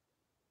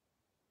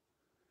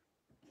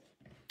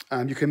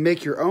 You can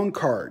make your own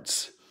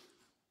cards.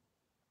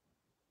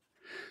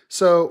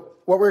 So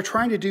what we're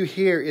trying to do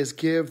here is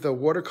give the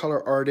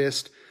watercolor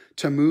artist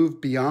to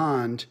move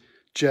beyond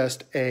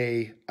just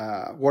a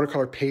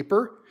watercolor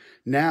paper.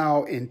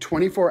 Now, in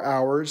 24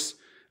 hours,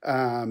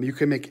 you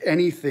can make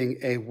anything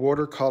a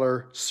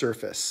watercolor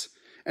surface.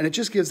 And it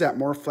just gives that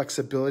more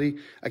flexibility.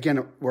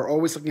 Again, we're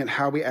always looking at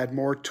how we add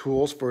more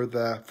tools for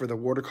the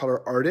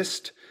watercolor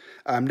artist.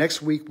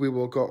 Next week, we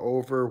will go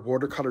over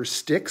watercolor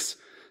sticks.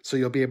 So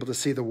you'll be able to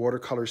see the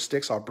watercolor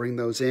sticks. I'll bring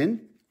those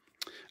in.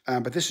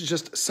 But this is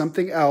just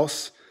something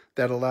else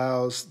that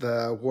allows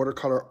the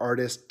watercolor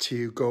artist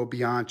to go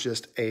beyond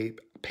just a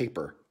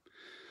paper.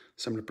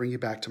 So I'm going to bring you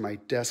back to my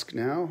desk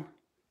now.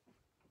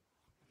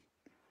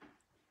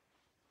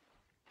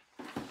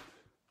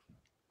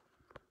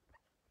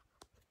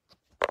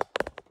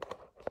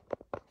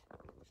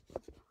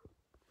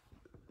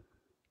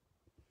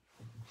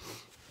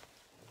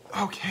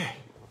 Okay.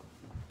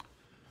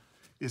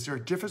 Is there a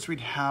difference between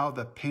how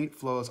the paint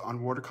flows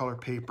on watercolor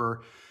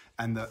paper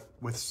and the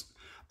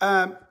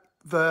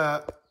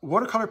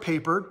watercolor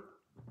paper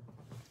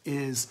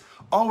is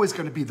always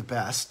going to be the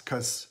best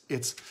because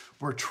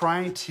we're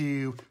trying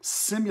to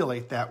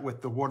simulate that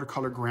with the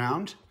watercolor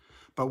ground,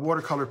 but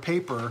watercolor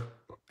paper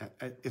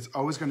is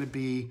always going to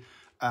be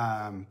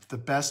the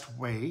best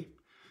way.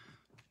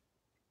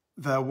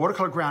 The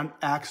watercolor ground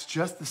acts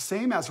just the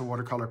same as a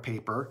watercolor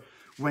paper.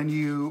 When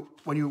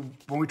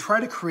we try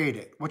to create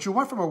it, what you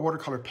want from a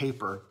watercolor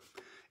paper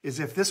is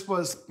if this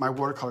was my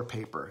watercolor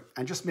paper,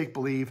 and just make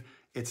believe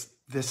it's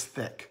this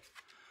thick.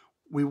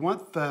 We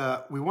want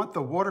the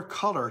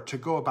watercolor to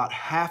go about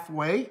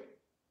halfway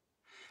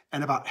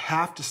and about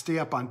half to stay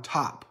up on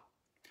top.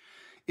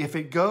 If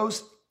it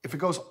goes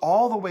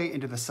all the way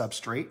into the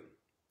substrate,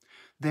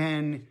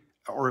 then,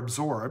 or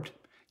absorbed,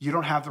 you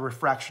don't have the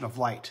refraction of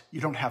light. You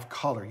don't have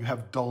color, you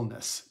have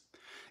dullness.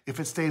 If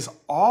it stays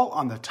all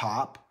on the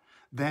top,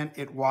 then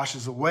it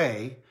washes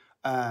away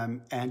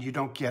and you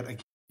don't get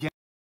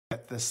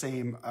the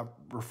same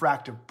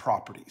refractive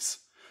properties.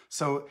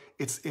 So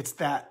it's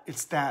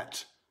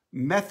that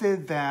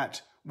method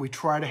that we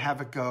try to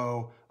have it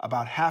go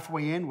about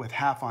halfway in with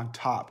half on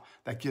top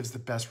that gives the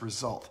best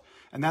result.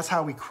 And that's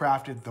how we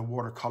crafted the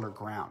watercolor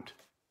ground.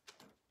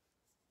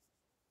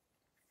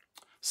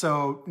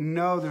 So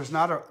no, there's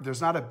not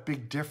a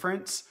big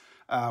difference.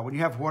 When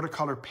you have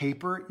watercolor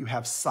paper, you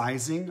have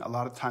sizing. A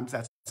lot of times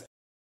that's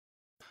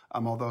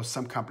although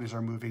some companies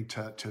are moving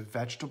to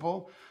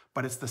vegetable,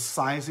 but it's the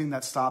sizing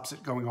that stops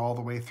it going all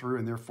the way through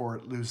and therefore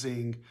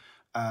losing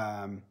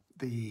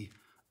the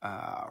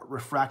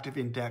refractive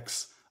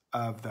index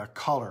of the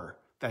color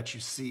that you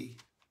see.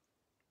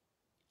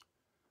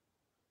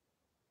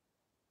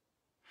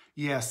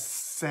 Yes,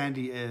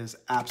 Sandy is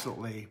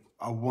absolutely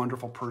a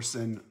wonderful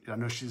person. I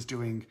know she's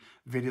doing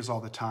videos all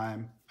the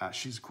time.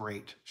 She's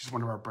great. She's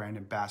one of our brand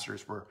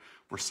ambassadors.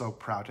 We're so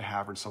proud to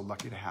have her and so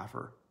lucky to have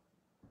her.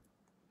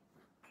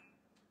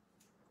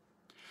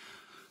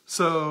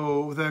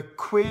 So the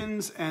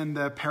quins and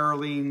the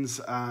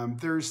parylene,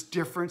 there's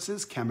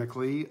differences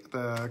chemically.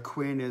 The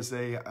quin is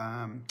a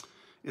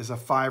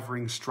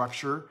 5-ring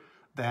structure.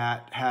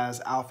 that has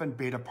alpha and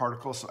beta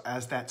particles. So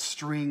as that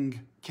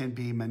string can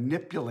be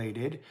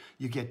manipulated,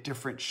 you get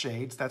different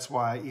shades. That's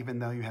why even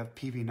though you have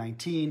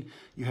PV19,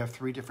 you have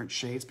 3 different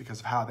shades because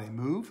of how they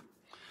move.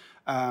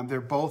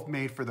 They're both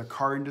made for the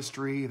car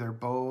industry. They're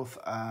both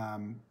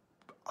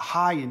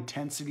high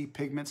intensity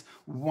pigments,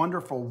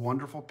 wonderful,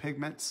 wonderful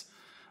pigments.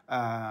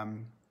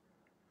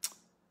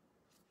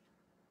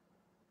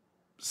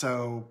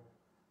 So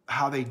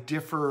how they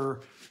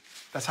differ,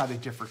 that's how they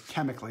differ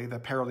chemically. The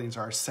paralenes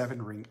are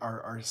 7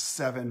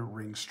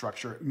 ring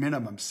structure,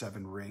 minimum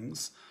 7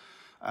 rings.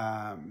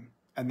 And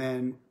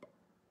then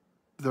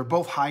they're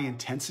both high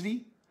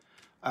intensity.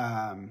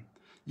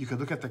 You could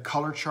look at the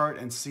color chart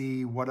and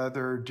see what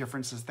other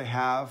differences they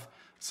have.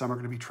 Some are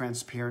going to be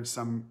transparent,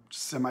 some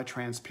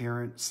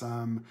semi-transparent,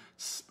 some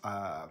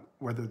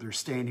whether they're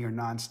staining or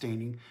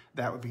non-staining.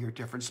 That would be your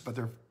difference. But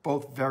they're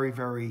both very,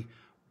 very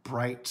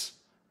bright,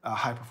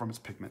 high-performance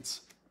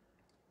pigments.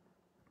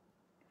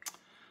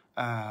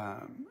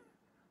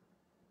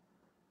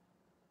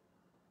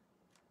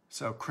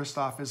 So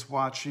Christoph is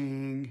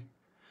watching.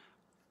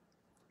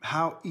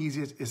 How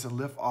easy it is to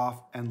lift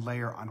off and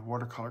layer on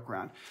watercolor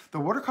ground. The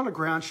watercolor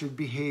ground should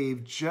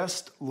behave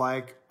just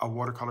like a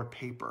watercolor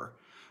paper.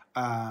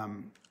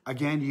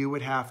 Again, you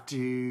would have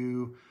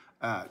to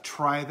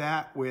try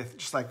that with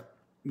just like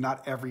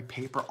not every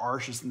paper.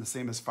 Arches isn't the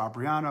same as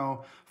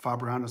Fabriano.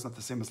 Fabriano is not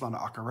the same as Lana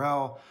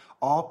Aquarelle.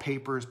 All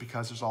papers,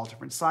 because there's all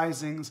different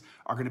sizings,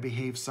 are going to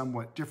behave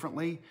somewhat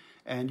differently.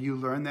 And you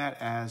learn that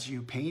as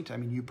you paint. I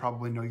mean, you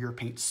probably know your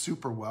paint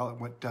super well and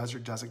what does or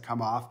doesn't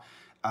come off.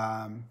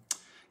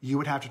 You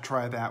would have to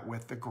try that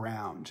with the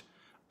ground.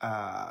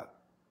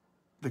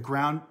 The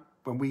ground,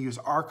 when we use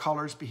our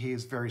colors,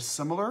 behaves very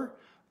similar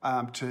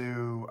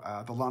to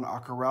the Lana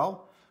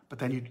Aquarelle, but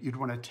then you'd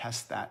want to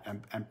test that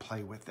and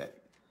play with it.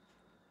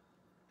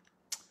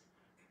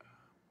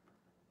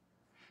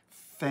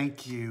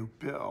 Thank you,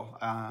 Bill.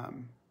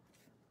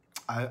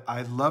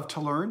 I love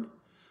to learn.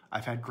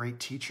 I've had great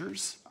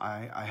teachers.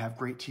 I have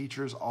great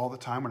teachers all the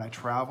time. When I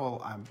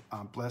travel,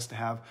 I'm blessed to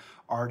have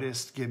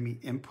artists give me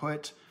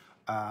input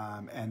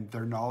and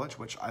their knowledge,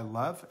 which I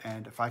love.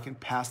 And if I can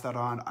pass that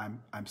on,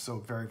 I'm so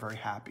very, very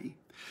happy.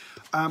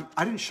 I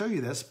didn't show you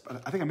this,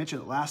 but I think I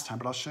mentioned it last time,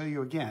 but I'll show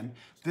you again.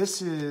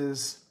 This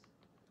is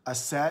a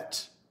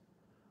set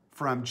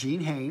from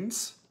Gene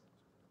Haynes,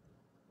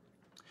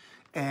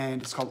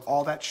 and it's called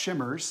All That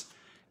Shimmers,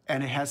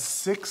 and it has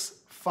 6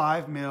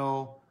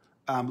 5mm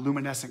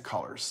luminescent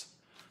colors.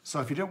 So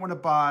if you don't want to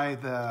buy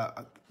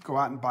go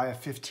out and buy a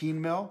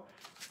 15mm,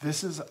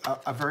 this is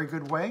a very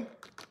good way.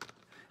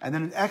 And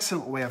then an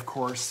excellent way, of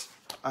course,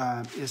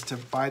 is to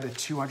buy the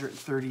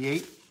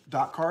 238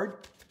 dot card,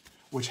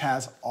 which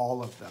has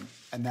all of them,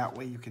 and that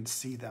way you can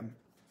see them.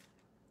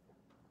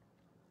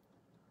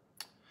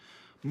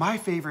 My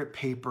favorite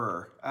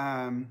paper,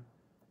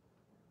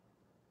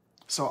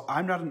 so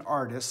I'm not an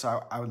artist,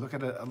 so I would look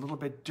at it a little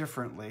bit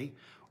differently.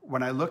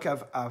 When I look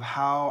of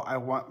how I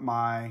want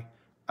my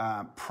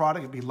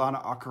product to be Lana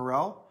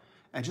Aquarelle,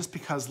 and just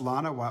because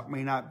Lana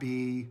may not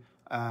be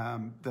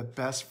the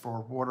best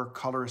for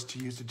watercolors to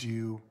use to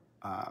do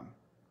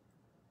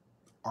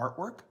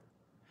artwork,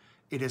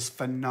 it is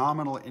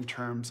phenomenal in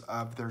terms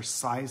of their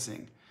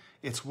sizing.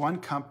 It's one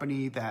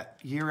company that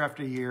year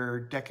after year,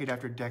 decade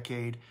after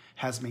decade,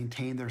 has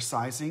maintained their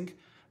sizing.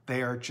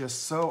 They are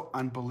just so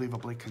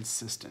unbelievably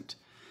consistent.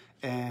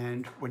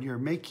 And when you're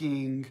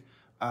making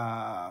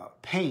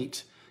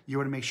paint, you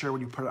want to make sure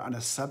when you put it on a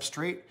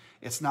substrate,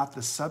 it's not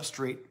the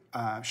substrate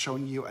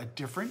showing you a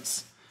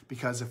difference,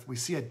 because if we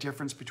see a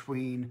difference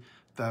between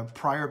the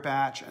prior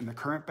batch and the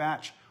current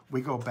batch,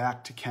 we go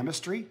back to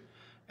chemistry,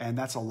 and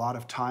that's a lot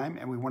of time.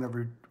 And we want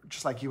to,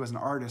 just like you as an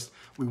artist,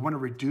 we want to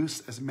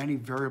reduce as many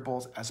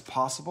variables as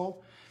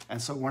possible.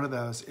 And so one of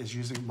those is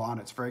using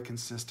Lana. It's very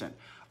consistent.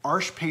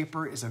 Arches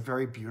paper is a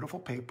very beautiful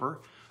paper,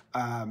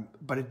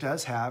 but it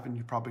does have, and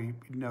you probably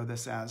know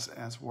this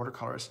as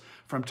watercolors,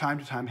 from time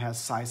to time has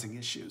sizing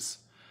issues.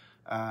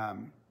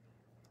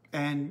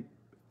 And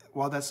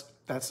while that's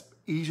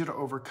easy to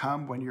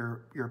overcome when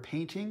you're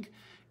painting,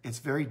 it's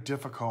very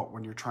difficult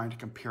when you're trying to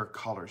compare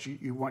colors.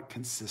 You want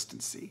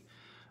consistency.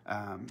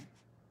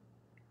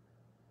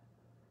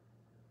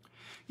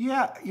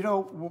 Yeah, you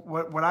know,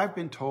 what I've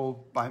been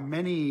told by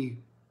many,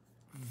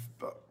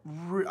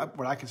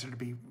 what I consider to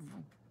be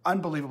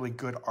unbelievably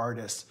good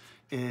artists,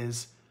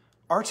 is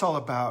art's all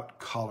about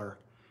color,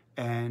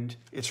 and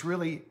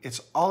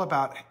it's all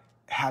about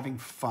having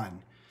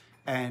fun,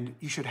 and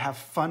you should have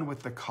fun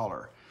with the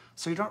color.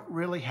 So you don't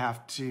really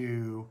have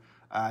to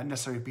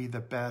necessarily be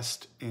the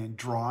best in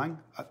drawing.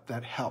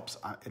 That helps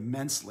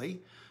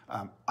immensely.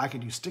 I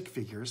can do stick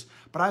figures,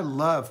 but I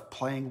love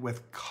playing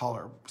with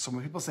color. So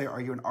when people say,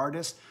 are you an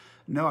artist?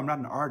 No, I'm not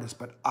an artist,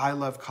 but I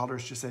love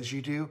colors just as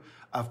you do,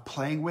 of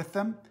playing with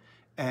them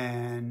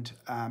and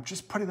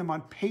just putting them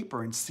on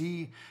paper and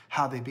see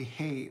how they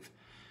behave.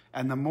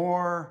 And the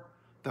more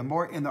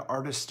in the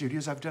artist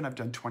studios I've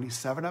done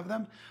 27 of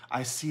them,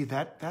 I see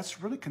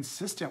that's really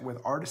consistent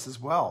with artists as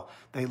well.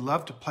 They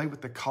love to play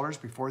with the colors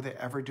before they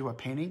ever do a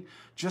painting,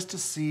 just to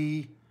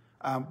see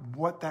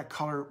what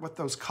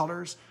those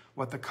colors,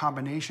 what the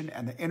combination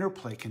and the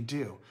interplay can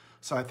do.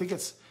 So I think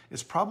it's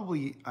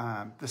probably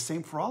the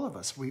same for all of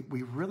us. We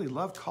really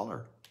love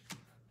color.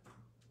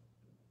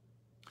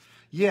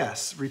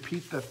 Yes,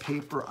 repeat the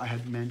paper I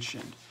had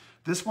mentioned.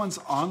 This one's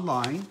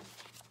online.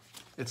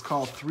 It's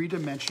called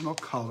 3-Dimensional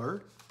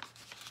Color.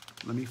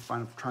 Let me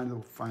find, I'm trying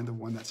to find the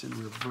one that's in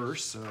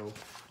reverse so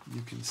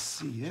you can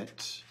see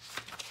it.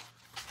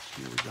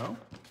 Here we go.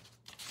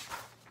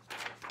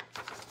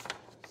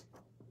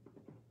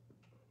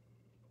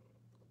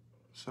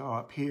 So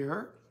up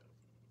here,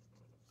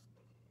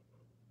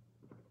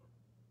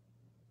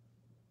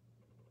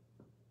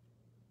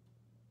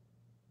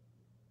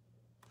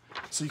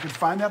 so you can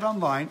find that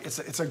online.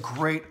 It's a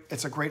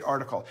great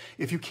article.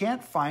 If you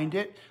can't find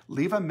it,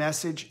 leave a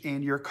message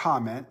in your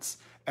comments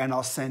and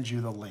I'll send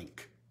you the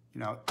link.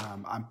 You know,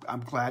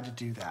 I'm glad to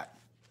do that.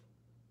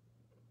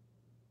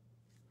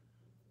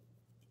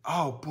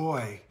 Oh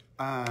boy,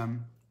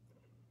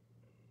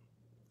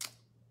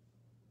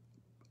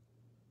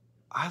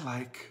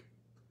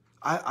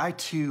 I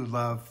too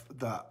love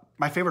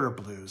my favorite are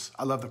blues.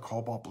 I love the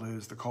cobalt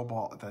blues, the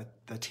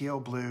teal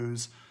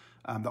blues,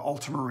 the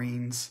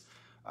ultramarines.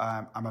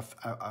 I'm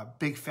a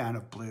big fan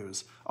of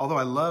blues. Although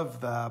I love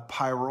the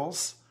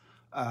pyrals,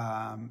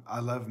 I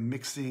love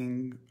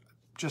mixing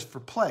just for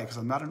play because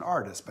I'm not an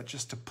artist, but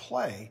just to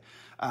play.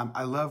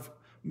 I love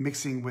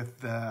mixing with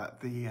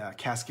the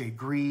Cascade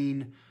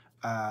Green.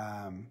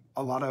 A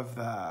lot of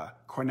the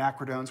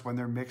quinacridons, when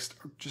they're mixed,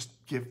 just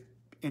give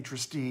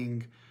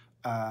interesting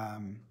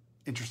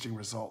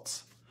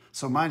results.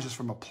 So mine's just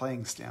from a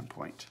playing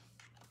standpoint.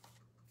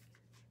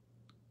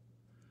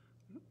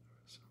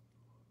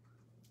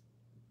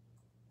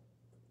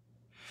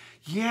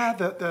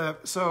 Yeah,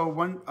 so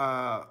one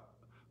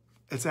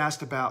it's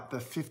asked about the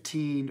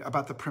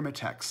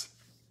Primitex,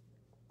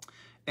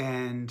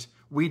 and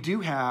we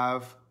do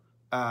have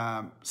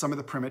some of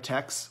the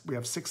Primitex. We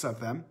have 6 of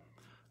them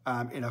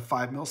in a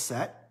 5mm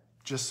set,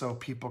 just so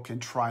people can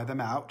try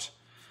them out.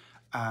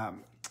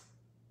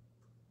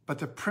 But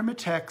the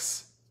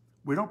Primitex,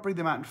 we don't bring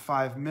them out in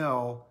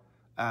 5mm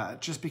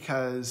just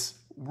because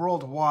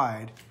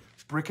worldwide,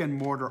 brick and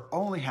mortar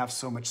only have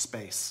so much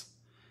space.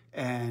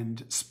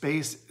 And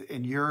space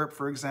in Europe,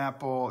 for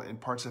example, in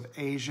parts of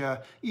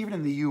Asia, even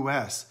in the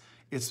U.S.,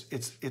 it's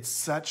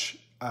such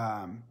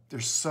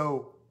there's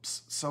so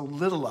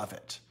little of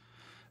it.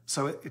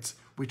 So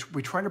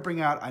we try to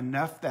bring out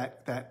enough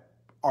that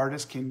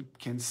artists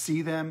can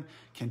see them,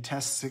 can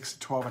test 6 to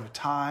 12 at a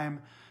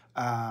time.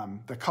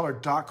 The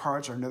colored dot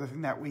cards are another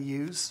thing that we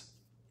use.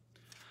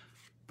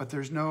 But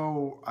there's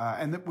no,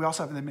 and we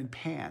also have them in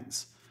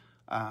pans.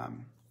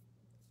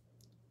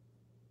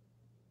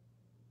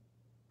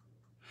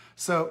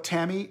 So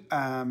Tammy,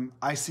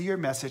 I see your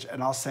message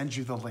and I'll send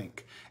you the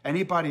link.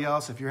 Anybody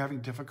else, if you're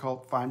having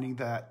difficult finding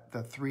the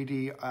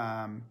 3D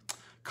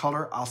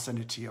color, I'll send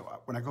it to you.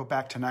 When I go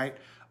back tonight,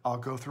 I'll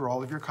go through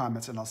all of your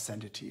comments and I'll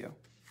send it to you.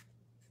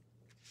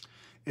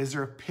 Is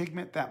there a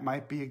pigment that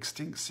might be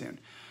extinct soon?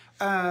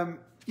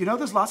 You know,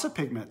 there's lots of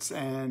pigments,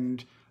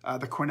 and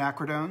the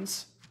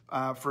quinacridones,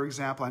 for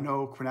example, I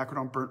know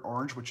quinacridone burnt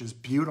orange, which is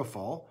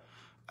beautiful,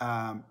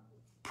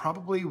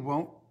 probably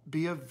won't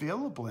be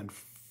available in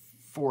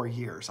 4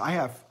 years. I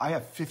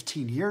have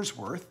 15 years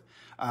worth,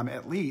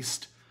 at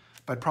least,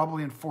 but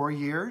probably in 4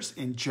 years,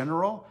 in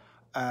general,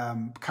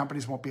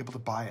 companies won't be able to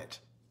buy it.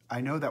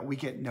 I know that we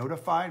get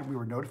notified. We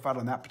were notified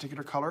on that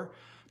particular color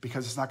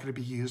because it's not going to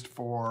be used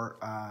for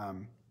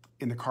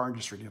in the car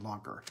industry any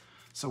longer.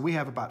 So we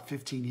have about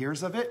 15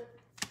 years of it.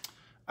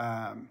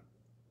 But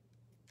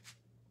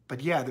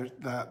yeah,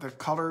 the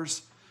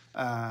colors,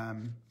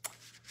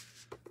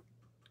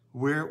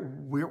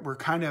 we're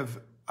kind of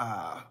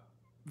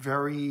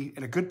very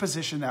in a good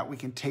position that we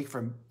can take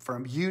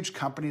from huge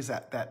companies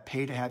that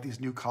pay to have these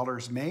new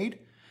colors made.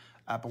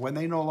 But when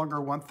they no longer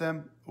want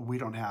them, we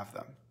don't have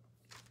them.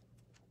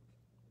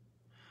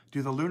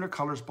 Do the lunar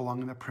colors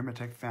belong in the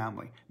Primatech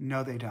family?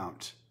 No, they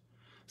don't.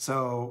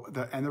 So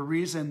the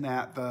reason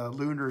that the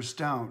lunars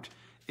don't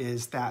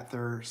is that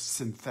they're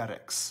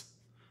synthetics.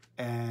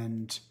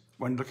 And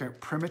when looking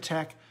at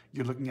Primatech,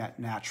 you're looking at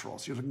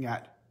naturals. You're looking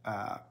at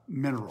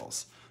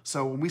minerals.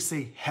 So when we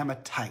say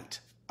hematite,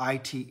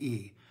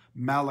 I-T-E,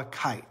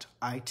 malachite,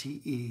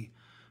 I-T-E,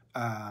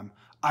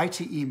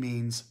 ITE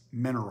means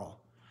mineral.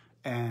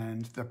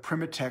 And the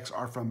Primatex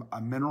are from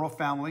a mineral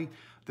family.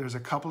 There's a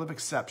couple of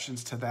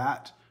exceptions to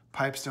that.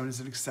 Pipestone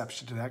is an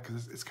exception to that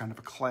because it's kind of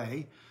a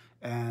clay.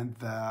 And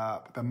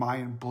the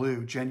Mayan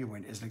blue,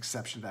 genuine, is an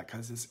exception to that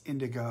because it's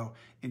indigo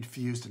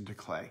infused into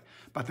clay.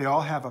 But they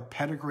all have a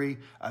pedigree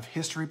of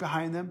history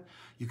behind them.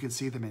 You can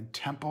see them in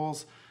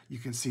temples. You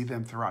can see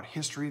them throughout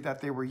history that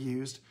they were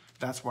used.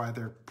 That's why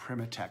they're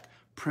Primatech,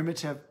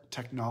 primitive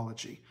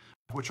technology,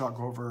 which I'll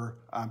go over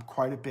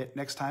quite a bit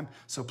next time.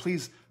 So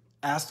please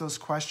ask those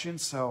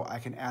questions so I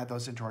can add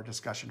those into our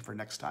discussion for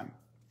next time.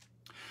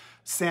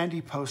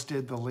 Sandy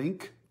posted the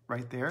link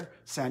right there.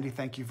 Sandy,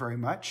 thank you very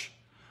much.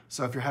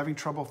 So if you're having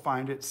trouble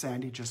find it,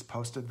 Sandy just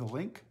posted the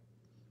link.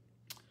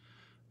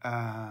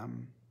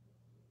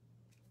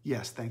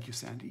 Yes, thank you,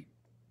 Sandy.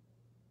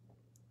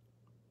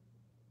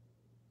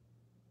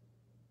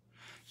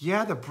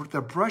 Yeah, the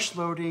brush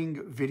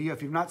loading video,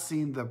 if you've not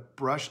seen the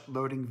brush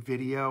loading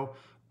video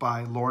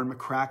by Lauren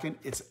McCracken,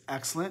 it's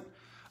excellent.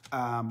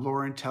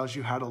 Lauren tells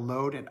you how to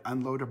load and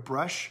unload a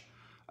brush,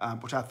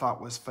 which I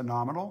thought was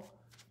phenomenal.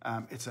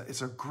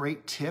 It's a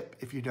great tip.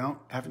 If you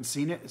haven't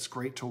seen it, it's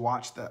great to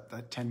watch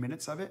the 10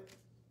 minutes of it.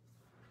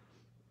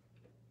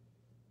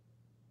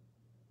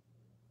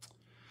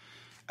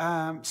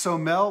 So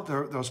Mel,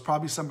 there's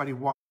probably somebody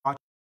watching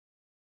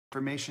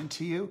information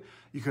to you.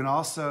 You can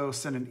also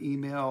send an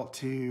email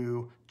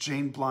to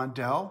Jane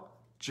Blondell.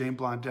 Jane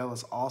Blondell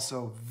is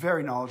also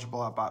very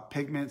knowledgeable about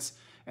pigments,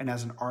 and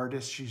as an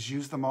artist, she's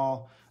used them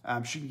all.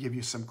 She can give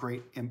you some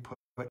great input.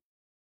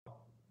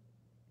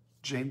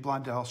 Jane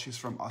Blondell, she's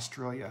from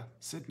Australia,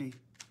 Sydney.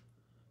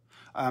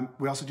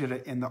 We also did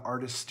it in the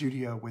artist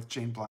studio with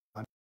Jane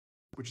Blondell,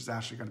 which is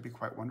actually going to be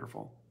quite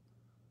wonderful.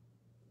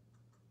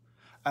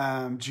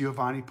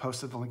 Giovanni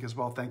posted the link as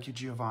well. Thank you,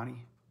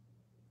 Giovanni.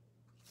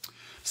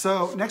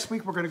 So next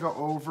week, we're going to go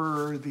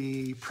over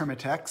the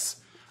Primitex.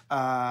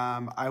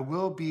 I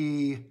will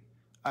be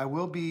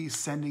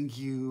sending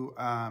you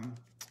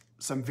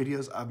some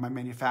videos of my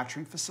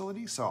manufacturing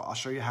facility. So I'll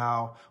show you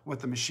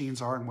what the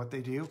machines are and what they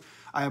do.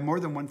 I have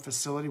more than one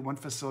facility. One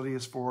facility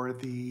is for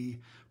the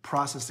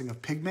processing of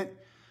pigment.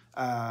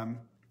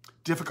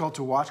 Difficult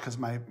to watch because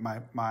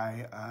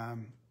my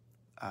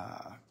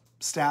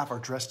staff are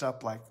dressed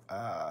up like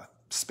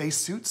space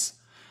suits.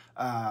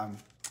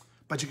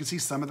 But you can see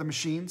some of the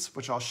machines,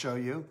 which I'll show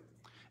you.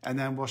 And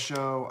then we'll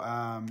show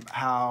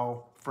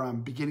how,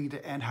 from beginning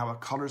to end, how a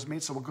color is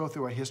made. So we'll go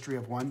through a history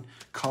of one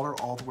color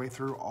all the way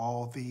through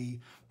all the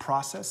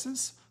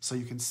processes, so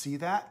you can see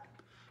that.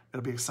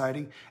 It'll be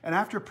exciting. And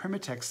after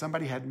Primitex,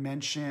 somebody had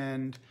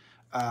mentioned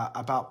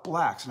about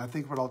blacks. And I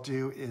think what I'll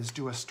do is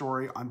do a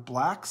story on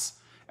blacks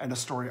and a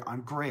story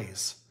on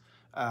grays.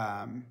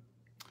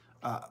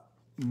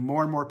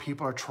 More and more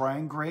people are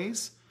trying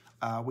grays.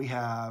 We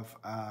have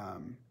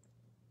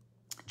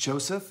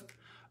Joseph's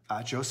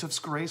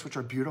grays, which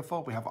are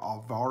beautiful. We have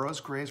Alvaro's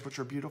grays, which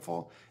are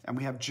beautiful. And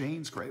we have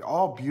Jane's grays,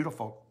 all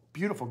beautiful,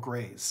 beautiful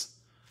grays.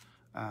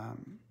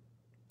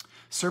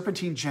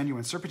 Serpentine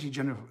Genuine. Serpentine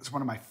Genuine is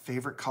one of my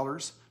favorite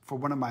colors for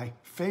one of my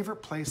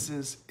favorite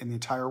places in the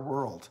entire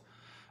world.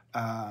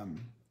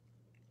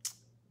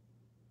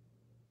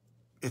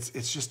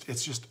 It's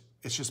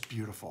just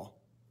beautiful.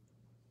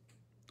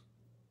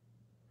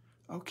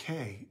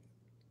 Okay.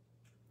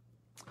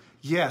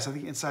 Yes, I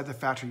think inside the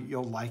factory,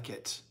 you'll like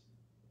it.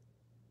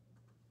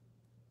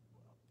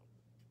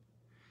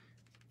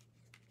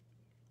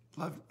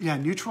 Yeah,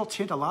 neutral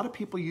tint. A lot of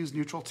people use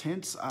neutral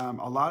tints.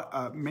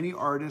 Many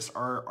artists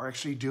are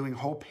actually doing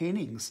whole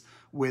paintings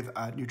with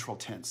neutral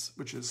tints,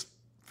 which is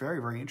very,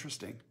 very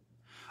interesting.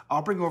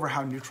 I'll bring over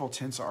how neutral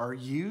tints are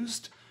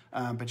used,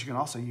 but you can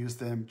also use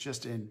them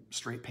just in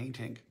straight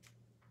painting.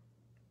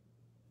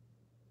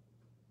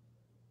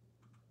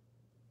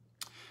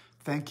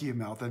 Thank you,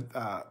 Mel.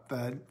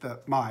 The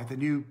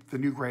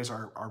new grays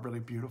are really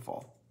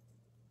beautiful.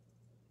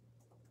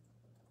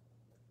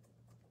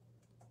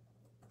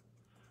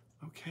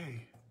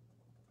 Okay.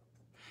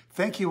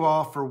 Thank you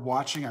all for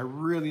watching. I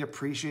really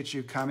appreciate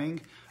you coming.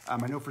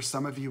 I know for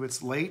some of you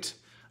it's late.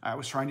 I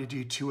was trying to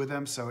do 2 of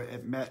them, so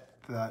it met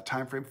the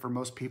time frame for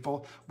most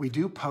people. We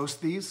do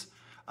post these.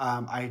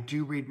 I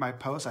do read my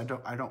posts. I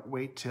don't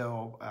wait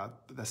till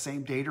the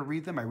same day to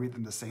read them. I read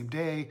them the same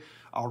day.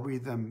 I'll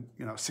read them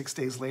 6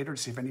 days later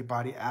to see if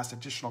anybody asks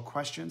additional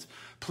questions.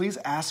 Please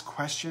ask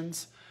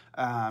questions.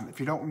 If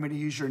you don't want me to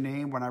use your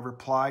name when I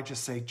reply,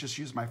 just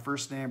use my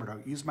first name or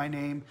don't use my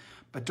name.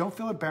 But don't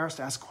feel embarrassed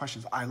to ask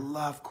questions. I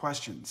love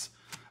questions.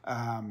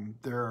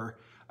 They're,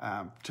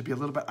 to be a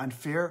little bit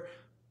unfair,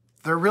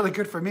 they're really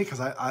good for me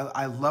because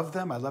I love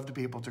them. I love to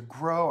be able to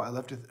grow. I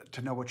love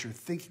to know what you're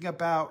thinking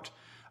about.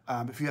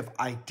 If you have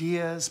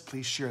ideas,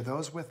 please share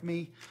those with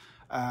me.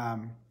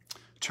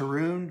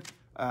 Tarun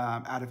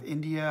out of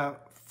India,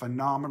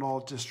 phenomenal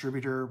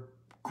distributor,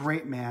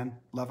 great man,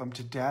 love him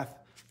to death.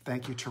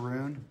 Thank you,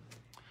 Tarun.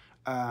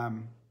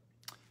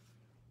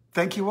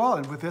 Thank you all.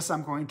 And with this,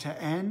 I'm going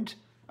to end.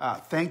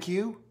 Thank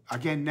you.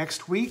 Again,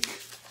 next week,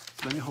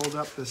 let me hold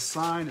up this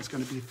sign. It's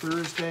going to be it's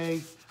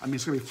going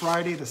to be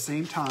Friday, the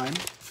same time.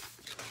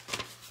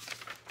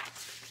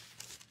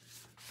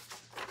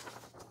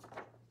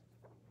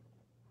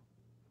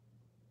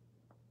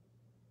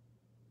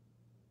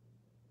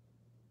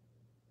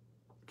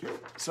 Okay,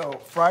 so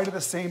Friday,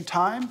 the same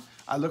time.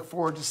 I look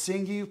forward to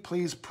seeing you.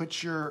 Please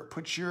put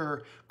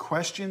your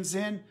questions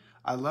in.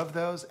 I love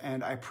those,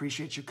 and I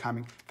appreciate you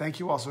coming. Thank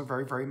you all so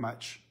very, very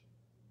much.